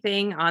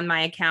anything on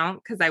my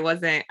account because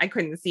I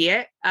couldn't see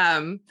it.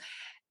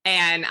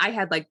 And I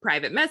had like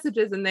private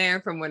messages in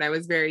there from when I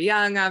was very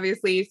young,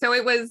 obviously. So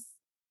it was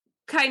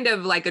kind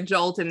of like a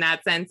jolt in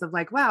that sense of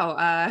like,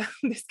 wow,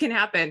 this can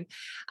happen.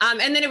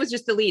 And then it was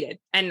just deleted,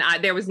 and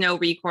there was no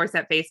recourse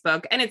at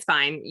Facebook, and it's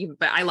fine.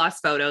 But I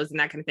lost photos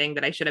and that kind of thing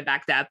that I should have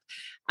backed up.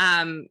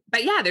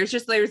 But yeah, there's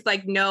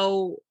like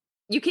no,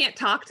 you can't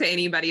talk to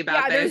anybody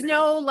about this. There's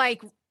no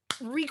like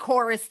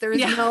recourse. There's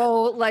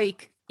no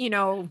like,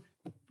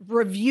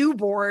 review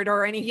board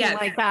or anything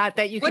like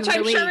that you can which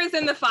I'm sure is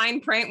in the fine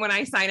print when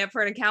I sign up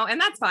for an account,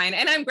 and that's fine.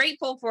 And I'm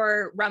grateful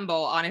for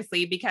Rumble,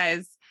 honestly,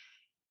 because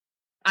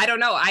I don't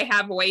know, I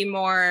have way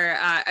more,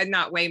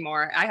 not way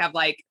more. I have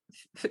like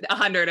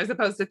 100 as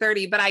opposed to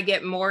 30, but I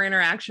get more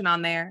interaction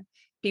on there.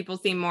 People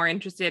seem more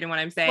interested in what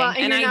I'm saying. Well,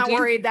 and you're not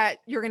worried that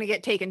you're going to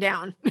get taken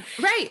down.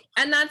 Right.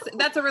 And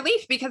that's a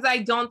relief because I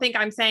don't think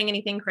I'm saying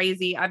anything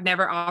crazy. I've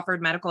never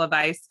offered medical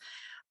advice.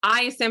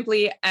 I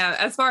simply,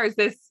 as far as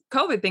this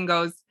COVID thing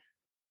goes,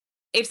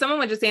 if someone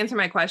would just answer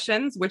my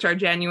questions, which are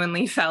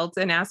genuinely felt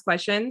and ask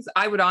questions,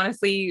 I would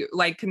honestly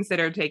like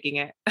consider taking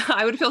it.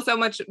 I would feel so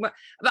much, but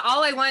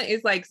all I want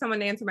is like someone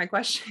to answer my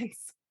questions,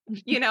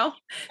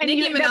 And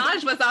Nicki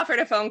Minaj was offered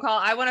a phone call.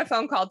 I want a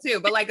phone call too,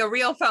 but like a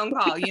real phone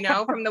call,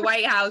 from the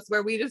White House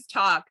where we just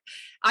talk.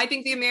 I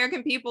think the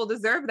American people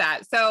deserve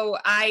that. So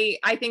I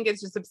think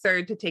it's just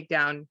absurd to take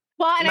down.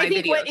 Well, and I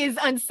think what is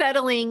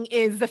unsettling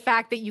is the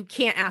fact that you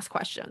can't ask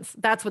questions.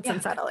 That's what's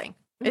unsettling.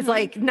 Mm-hmm. It's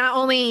like, not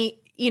only,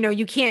 you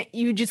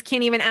just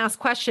can't even ask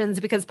questions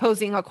because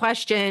posing a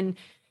question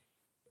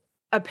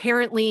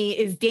apparently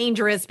is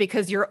dangerous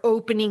because you're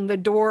opening the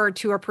door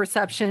to a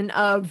perception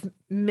of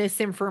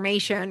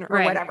misinformation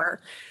or whatever.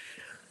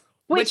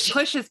 Which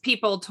pushes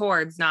people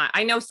towards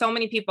I know so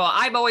many people,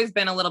 I've always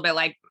been a little bit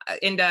like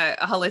into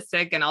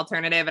holistic and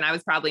alternative, and I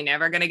was probably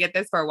never going to get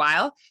this for a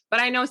while, but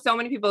I know so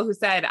many people who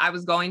said I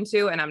was going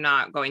to, and I'm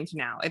not going to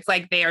now. It's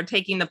like they are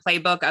taking the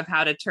playbook of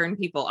how to turn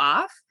people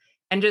off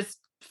and just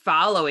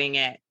following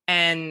it.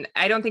 And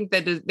I don't think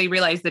that they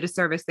realize the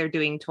disservice they're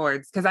doing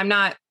towards, because I'm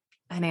not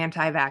an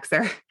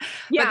anti-vaxxer,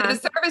 but the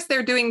disservice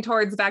they're doing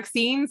towards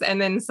vaccines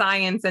and then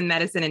science and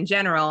medicine in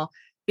general,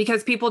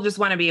 because people just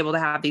want to be able to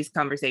have these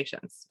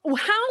conversations.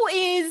 How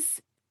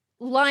is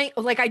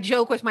like I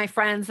joke with my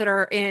friends that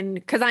are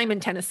because I'm in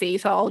Tennessee,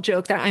 so I'll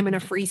joke that I'm in a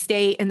free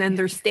state, and then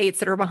there's states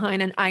that are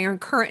behind an iron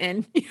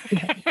curtain.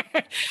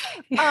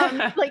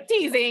 Like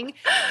teasing.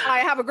 I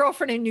have a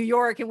girlfriend in New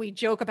York, and we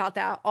joke about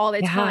that all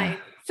the time.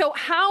 So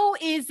how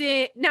is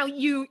it now?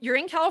 You're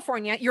in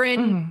California, you're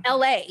in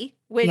LA,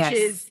 which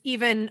is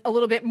even a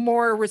little bit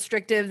more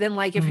restrictive than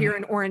like if you're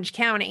in Orange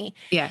County.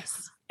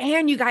 Yes.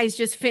 And you guys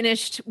just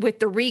finished with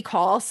the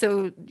recall,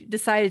 so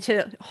decided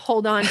to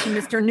hold on to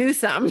Mr.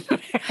 Newsom.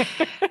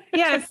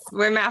 Yes,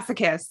 we're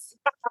masochists.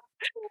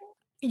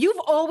 You've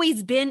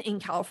always been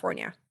in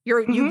California.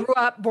 You grew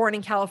up, born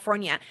in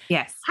California.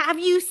 Yes. Have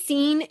you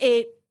seen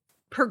it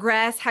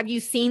progress? Have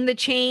you seen the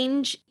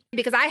change?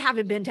 Because I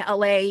haven't been to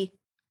LA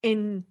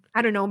in,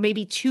 I don't know,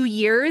 maybe 2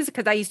 years,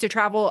 because I used to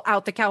travel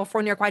out to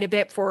California quite a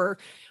bit for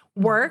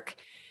work.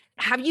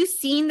 Have you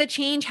seen the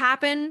change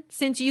happen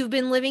since you've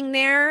been living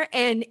there?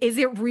 And is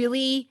it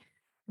really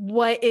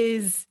what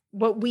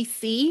we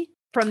see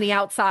from the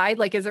outside?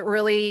 Like, is it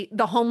really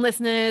the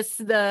homelessness,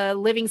 the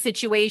living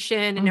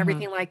situation, and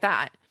everything like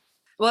that?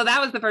 Well,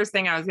 that was the first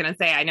thing I was going to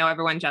say. I know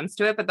everyone jumps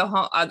to it, but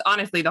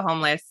honestly, the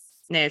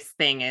homelessness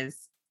thing is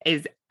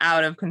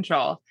out of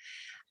control.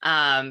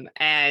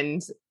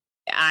 And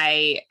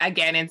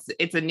again,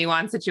 it's a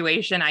nuanced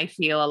situation. I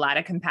feel a lot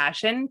of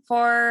compassion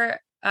for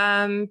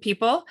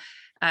people.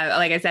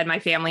 Like I said, my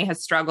family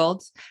has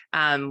struggled.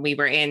 We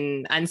were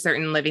in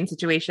uncertain living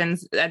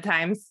situations at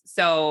times.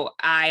 So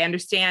I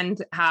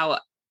understand how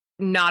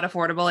not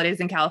affordable it is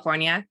in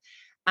California.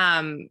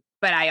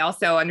 But I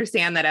also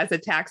understand that as a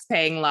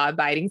tax-paying,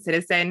 law-abiding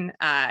citizen,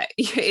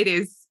 it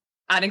is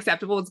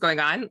unacceptable what's going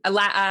on.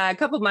 A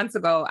couple of months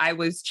ago, I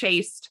was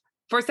chased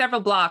for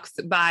several blocks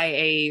by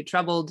a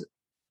troubled,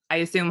 I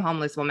assume,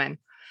 homeless woman.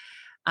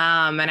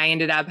 And I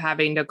ended up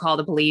having to call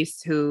the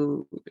police,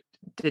 who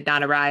did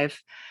not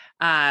arrive.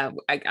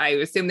 I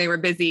assume they were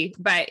busy,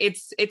 but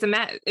it's a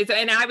mess.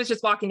 And I was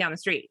just walking down the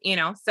street,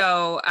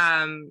 so,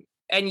 and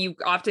you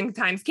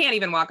oftentimes can't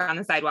even walk on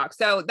the sidewalk.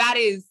 So that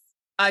is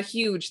a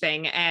huge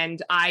thing.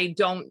 And I'm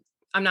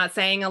not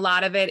saying a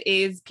lot of it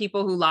is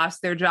people who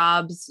lost their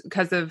jobs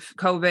because of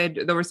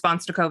COVID, the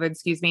response to COVID,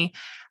 excuse me,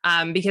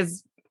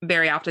 because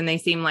very often they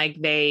seem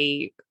like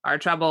they are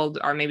troubled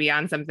or maybe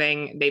on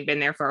something. They've been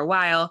there for a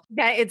while.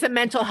 That it's a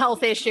mental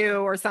health issue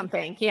or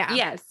something. Yeah.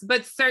 Yes.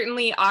 But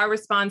certainly our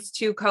response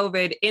to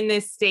COVID in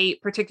this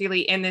state,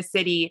 particularly in this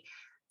city,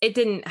 it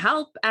didn't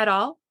help at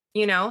all,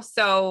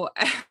 so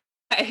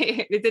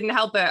it didn't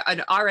help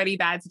an already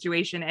bad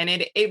situation. And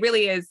it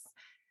really is,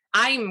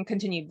 I'm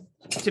continued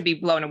to be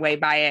blown away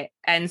by it.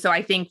 And so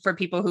I think for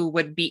people who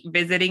would be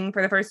visiting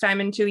for the first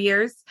time in 2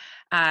 years,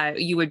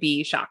 you would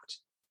be shocked.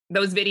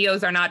 Those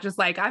videos are not just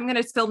like, I'm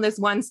going to film this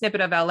one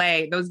snippet of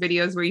LA. Those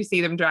videos where you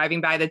see them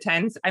driving by the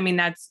tents. I mean,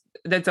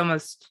 that's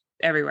almost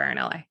everywhere in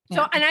LA. Yeah.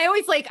 So, and I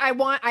always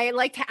I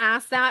like to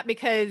ask that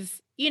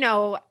because,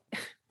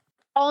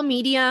 all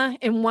media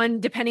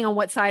depending on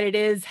what side it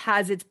is,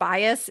 has its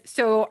bias.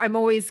 So I'm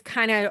always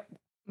kind of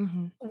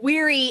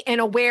weary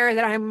and aware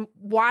that I'm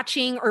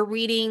watching or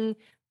reading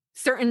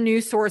certain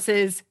news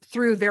sources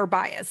through their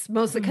bias,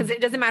 mostly because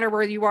it doesn't matter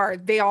where you are.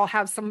 They all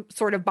have some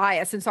sort of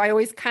bias. And so I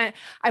always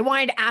I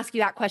wanted to ask you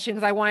that question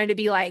because I wanted to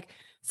be like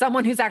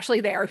someone who's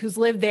actually there, who's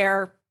lived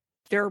there,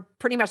 they're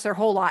pretty much their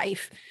whole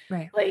life.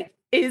 Right. Like,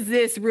 is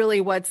this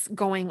really what's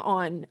going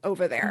on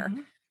over there?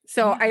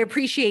 So I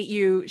appreciate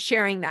you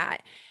sharing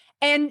that.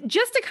 And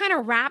just to kind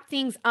of wrap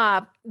things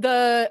up,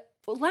 the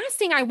last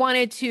thing I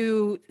wanted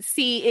to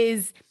see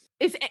is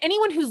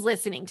anyone who's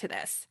listening to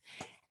this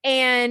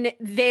and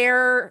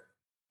they're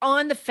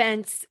on the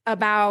fence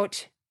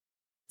about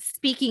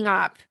speaking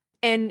up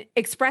and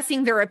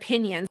expressing their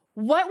opinions,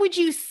 what would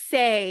you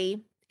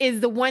say is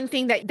the one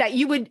thing that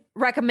you would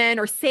recommend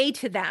or say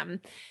to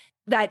them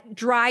that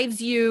drives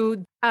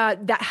you,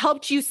 that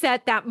helped you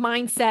set that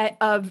mindset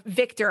of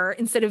victor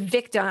instead of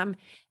victim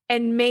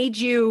and made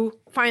you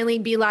finally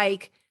be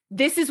like,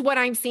 this is what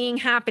I'm seeing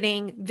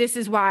happening. This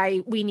is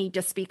why we need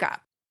to speak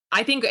up?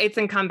 I think it's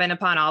incumbent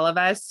upon all of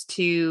us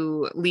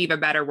to leave a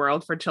better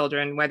world for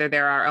children, whether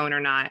they're our own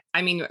or not.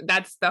 I mean,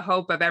 that's the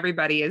hope of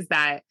everybody, is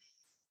that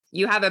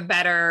you have a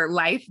better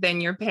life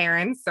than your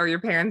parents or your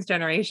parents'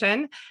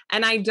 generation.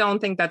 And I don't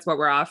think that's what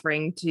we're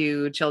offering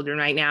to children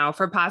right now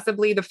for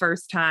possibly the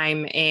first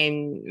time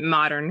in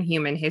modern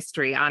human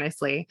history,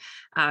 honestly,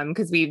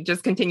 because we've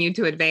just continued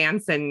to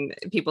advance and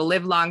people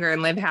live longer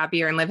and live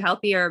happier and live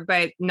healthier,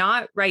 but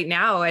not right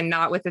now, and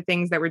not with the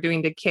things that we're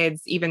doing to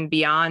kids, even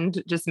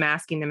beyond just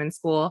masking them in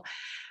school.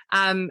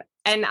 And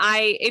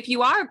if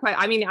you are,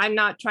 I'm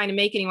not trying to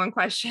make anyone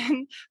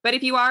question, but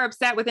if you are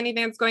upset with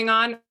anything that's going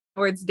on,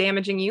 or it's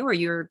damaging you, or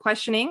you're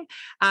questioning,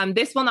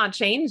 this will not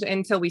change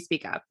until we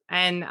speak up.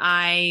 And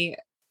I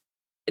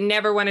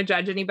never want to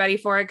judge anybody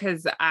for it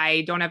because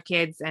I don't have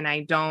kids and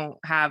I don't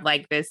have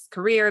like this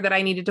career that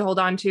I needed to hold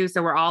on to.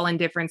 So we're all in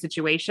different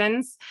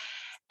situations.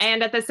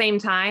 And at the same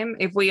time,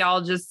 if we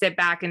all just sit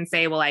back and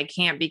say, well, I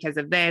can't because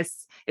of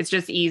this, it's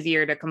just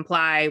easier to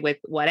comply with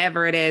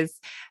whatever it is,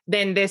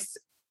 then this,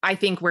 I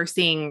think we're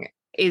seeing,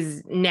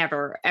 is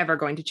never, ever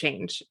going to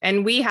change.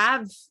 And we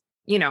have,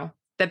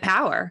 the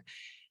power.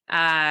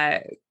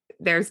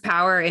 There's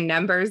power in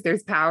numbers,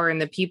 there's power in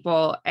the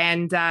people.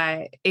 And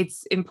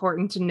it's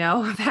important to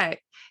know that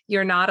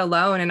you're not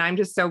alone. And I'm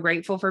just so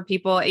grateful for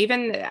people,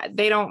 even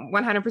they don't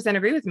 100%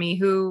 agree with me,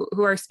 who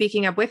are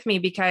speaking up with me,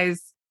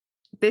 because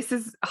this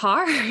is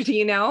hard.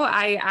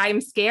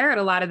 I'm scared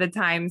a lot of the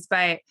times,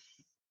 but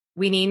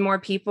we need more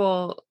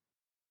people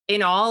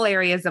in all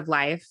areas of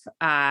life,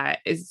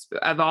 is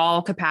of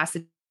all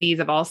capacities,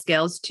 of all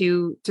skills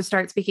to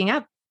start speaking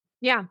up.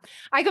 Yeah,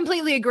 I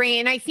completely agree.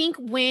 And I think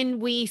when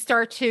we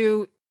start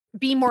to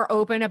be more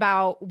open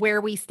about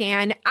where we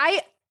stand,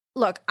 I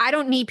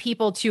don't need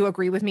people to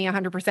agree with me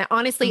 100%.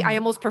 Honestly, I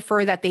almost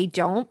prefer that they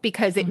don't,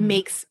 because it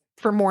makes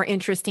for more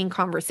interesting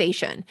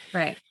conversation.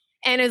 Right.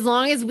 And as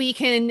long as we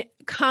can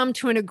come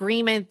to an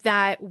agreement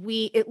that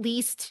we at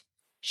least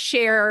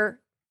share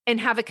and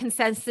have a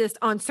consensus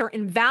on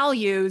certain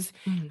values,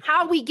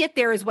 how we get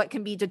there is what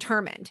can be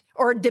determined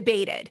or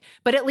debated.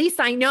 But at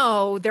least I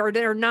know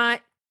they're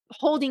not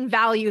holding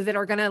values that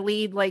are going to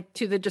lead like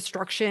to the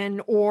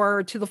destruction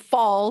or to the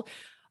fall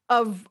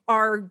of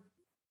our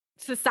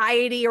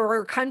society or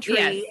our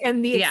country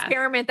and the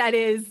experiment that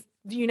is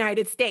the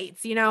United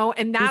States,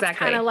 and that's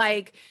kind of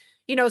like,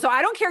 so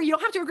I don't care. You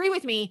don't have to agree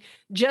with me.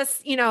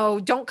 Just,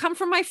 don't come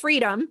from my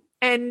freedom.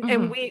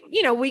 And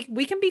we,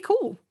 we can be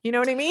cool. You know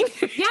what I mean?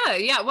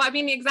 Yeah. Well, I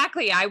mean,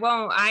 exactly.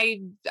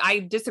 I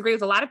disagree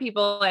with a lot of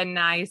people, and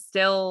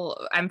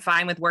I'm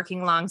fine with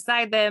working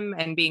alongside them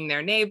and being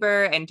their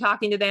neighbor and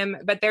talking to them.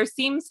 But there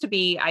seems to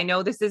be, I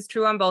know this is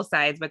true on both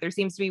sides, but there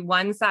seems to be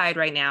one side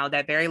right now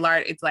that very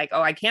large, it's like,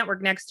 oh, I can't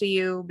work next to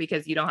you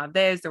because you don't have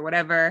this or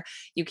whatever.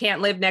 You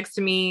can't live next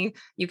to me.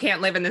 You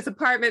can't live in this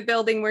apartment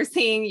building we're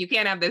seeing. You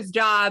can't have this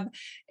job.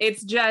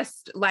 It's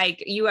just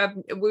like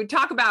we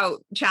talk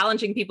about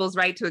challenging people's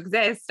right to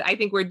exist. I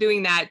think we're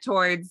doing that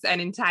towards an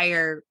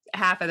entire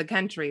half of the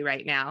country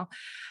right now.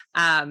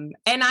 And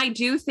I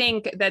do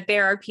think that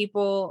there are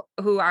people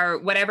who are,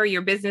 whatever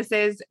your business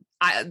is,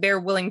 they're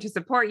willing to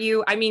support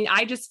you. I mean,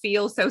 I just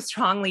feel so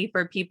strongly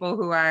for people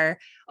who are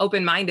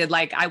open-minded.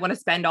 Like, I want to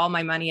spend all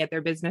my money at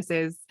their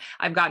businesses.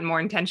 I've gotten more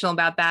intentional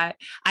about that.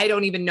 I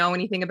don't even know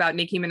anything about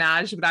Nicki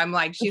Minaj, but I'm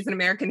like, she's an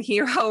American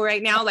hero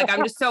right now. Like,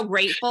 I'm just so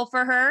grateful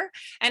for her.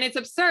 And it's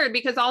absurd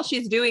because all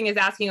she's doing is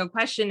asking a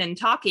question and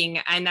talking,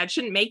 and that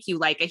shouldn't make you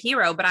like a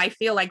hero. But I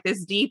feel like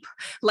this deep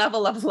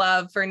level of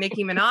love for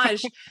Nicki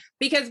Minaj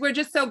because we're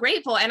just so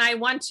grateful. And I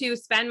want to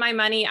spend my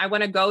money. I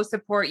want to go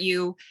support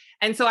you.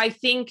 And so I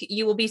think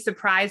you will be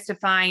surprised to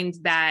find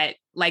that,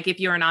 like,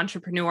 if you're an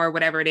entrepreneur,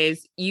 whatever it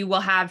is, you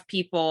will have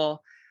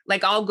people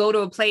like, I'll go to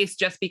a place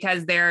just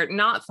because they're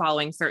not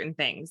following certain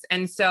things.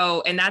 And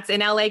that's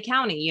in LA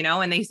County,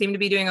 and they seem to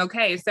be doing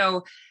okay.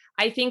 So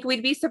I think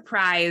we'd be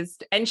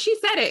surprised. And she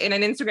said it in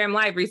an Instagram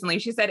live recently.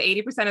 She said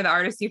 80% of the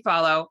artists you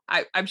follow,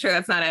 I'm sure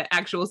that's not an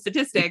actual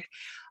statistic,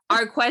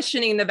 are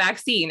questioning the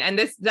vaccine. And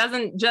this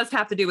doesn't just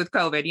have to do with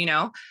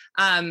COVID,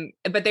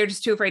 but they're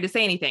just too afraid to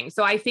say anything.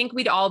 So I think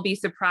we'd all be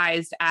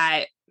surprised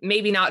at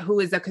maybe not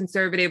who is a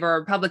conservative or a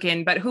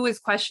Republican, but who is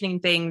questioning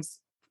things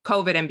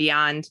COVID and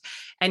beyond,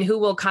 and who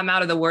will come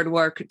out of the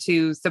woodwork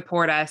to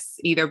support us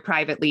either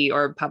privately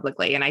or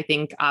publicly. And I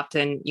think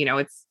often,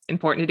 it's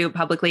important to do it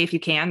publicly if you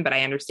can, but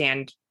I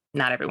understand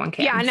not everyone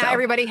can. Yeah, not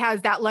everybody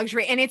has that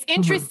luxury. And it's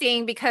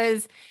interesting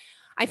because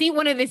I think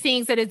one of the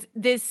things that is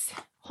this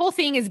whole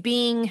thing is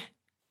being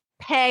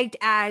pegged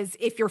as,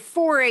 if you're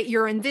for it,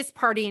 you're in this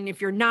party. And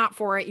if you're not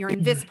for it, you're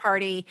in this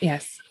party.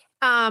 Yes.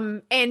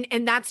 And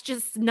that's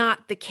just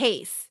not the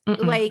case.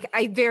 Like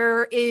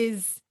there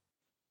is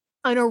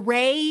an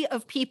array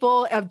of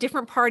people of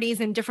different parties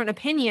and different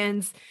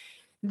opinions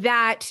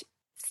that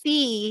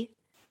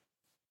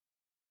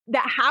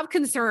have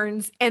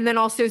concerns and then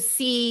also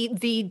see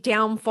the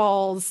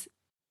downfalls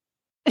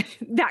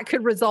that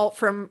could result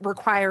from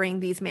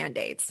requiring these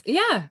mandates.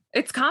 Yeah,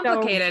 it's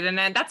complicated. And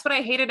then that's what I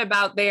hated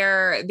about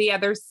the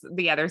other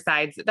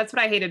sides. That's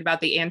what I hated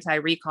about the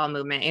anti-recall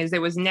movement, is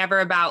it was never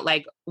about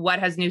like, what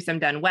has Newsom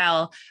done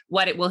well?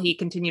 Will he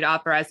continue to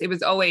offer us? It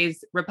was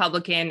always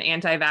Republican,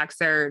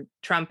 anti-vaxxer,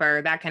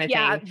 Trumper, that kind of thing.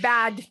 Yeah,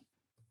 bad.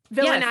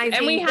 Villainizing. Yes.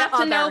 And we have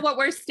to know what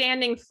we're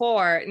standing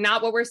for,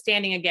 not what we're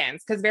standing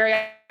against. Because very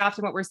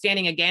often what we're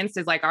standing against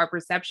is like our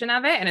perception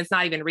of it, and it's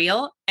not even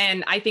real.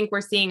 And I think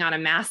we're seeing on a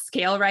mass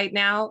scale right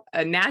now,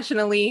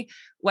 nationally,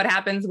 what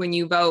happens when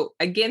you vote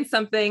against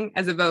something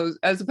as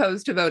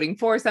opposed to voting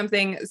for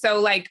something.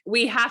 So like,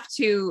 we have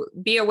to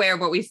be aware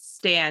of what we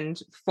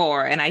stand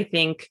for. And I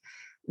think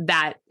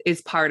that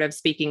is part of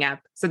speaking up,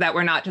 so that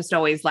we're not just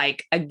always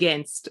like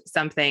against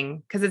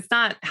something, because it's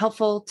not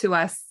helpful to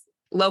us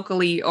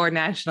locally or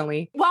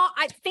nationally. Well,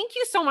 I thank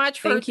you so much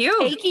for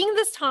taking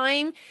this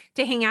time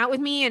to hang out with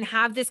me and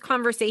have this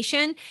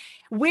conversation.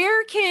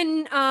 Where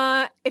can,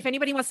 if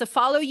anybody wants to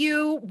follow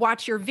you,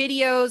 watch your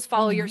videos,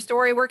 follow your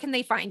story, where can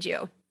they find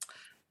you?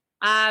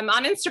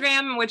 On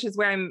Instagram, which is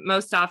where I'm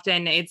most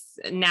often, it's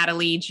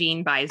Natalie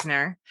Jean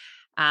Beisner.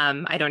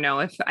 I don't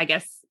know I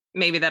guess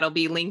maybe that'll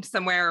be linked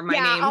somewhere. Or my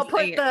name. I'll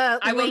put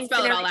I won't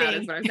spell it all out,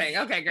 is what I'm saying.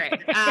 Okay, great.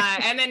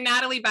 And then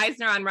Natalie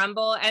Beisner on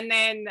Rumble. And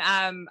then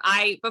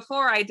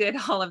before I did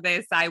all of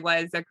this, I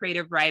was a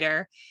creative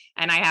writer,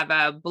 and I have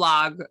a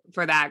blog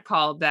for that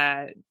called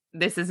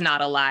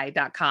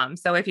thisisnotalie.com.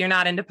 So if you're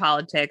not into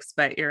politics,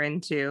 but you're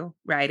into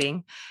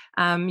writing,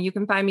 you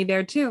can find me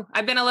there too.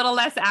 I've been a little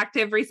less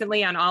active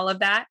recently on all of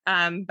that.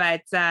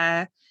 But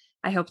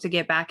I hope to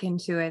get back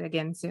into it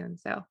again soon.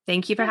 So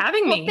thank you for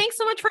having me. Thanks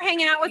so much for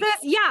hanging out with us.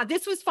 Yeah,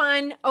 this was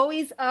fun.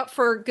 Always up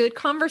for good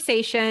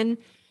conversation.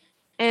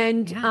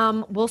 And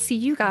we'll see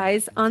you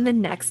guys on the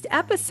next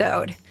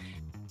episode.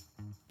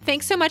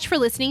 Thanks so much for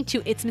listening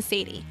to It's Miss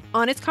Sadie,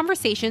 honest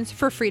conversations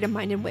for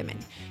freedom-minded women.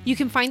 You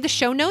can find the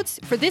show notes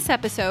for this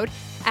episode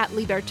at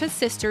Libertas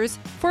Sisters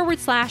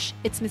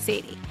 /It's Miss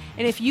Sadie.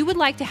 And if you would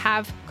like to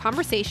have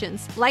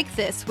conversations like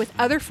this with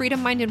other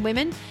freedom-minded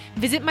women,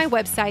 visit my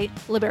website,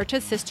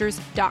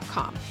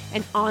 libertassisters.com,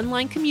 an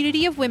online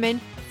community of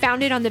women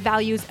founded on the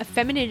values of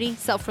femininity,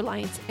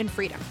 self-reliance, and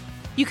freedom.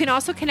 You can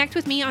also connect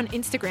with me on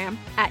Instagram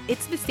at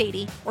It's Miss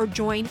Sadie or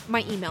join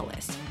my email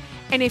list.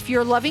 And if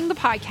you're loving the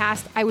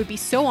podcast, I would be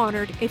so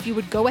honored if you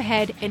would go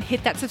ahead and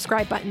hit that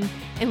subscribe button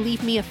and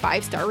leave me a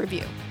 5-star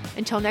review.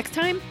 Until next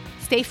time,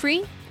 stay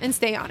free and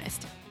stay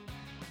honest.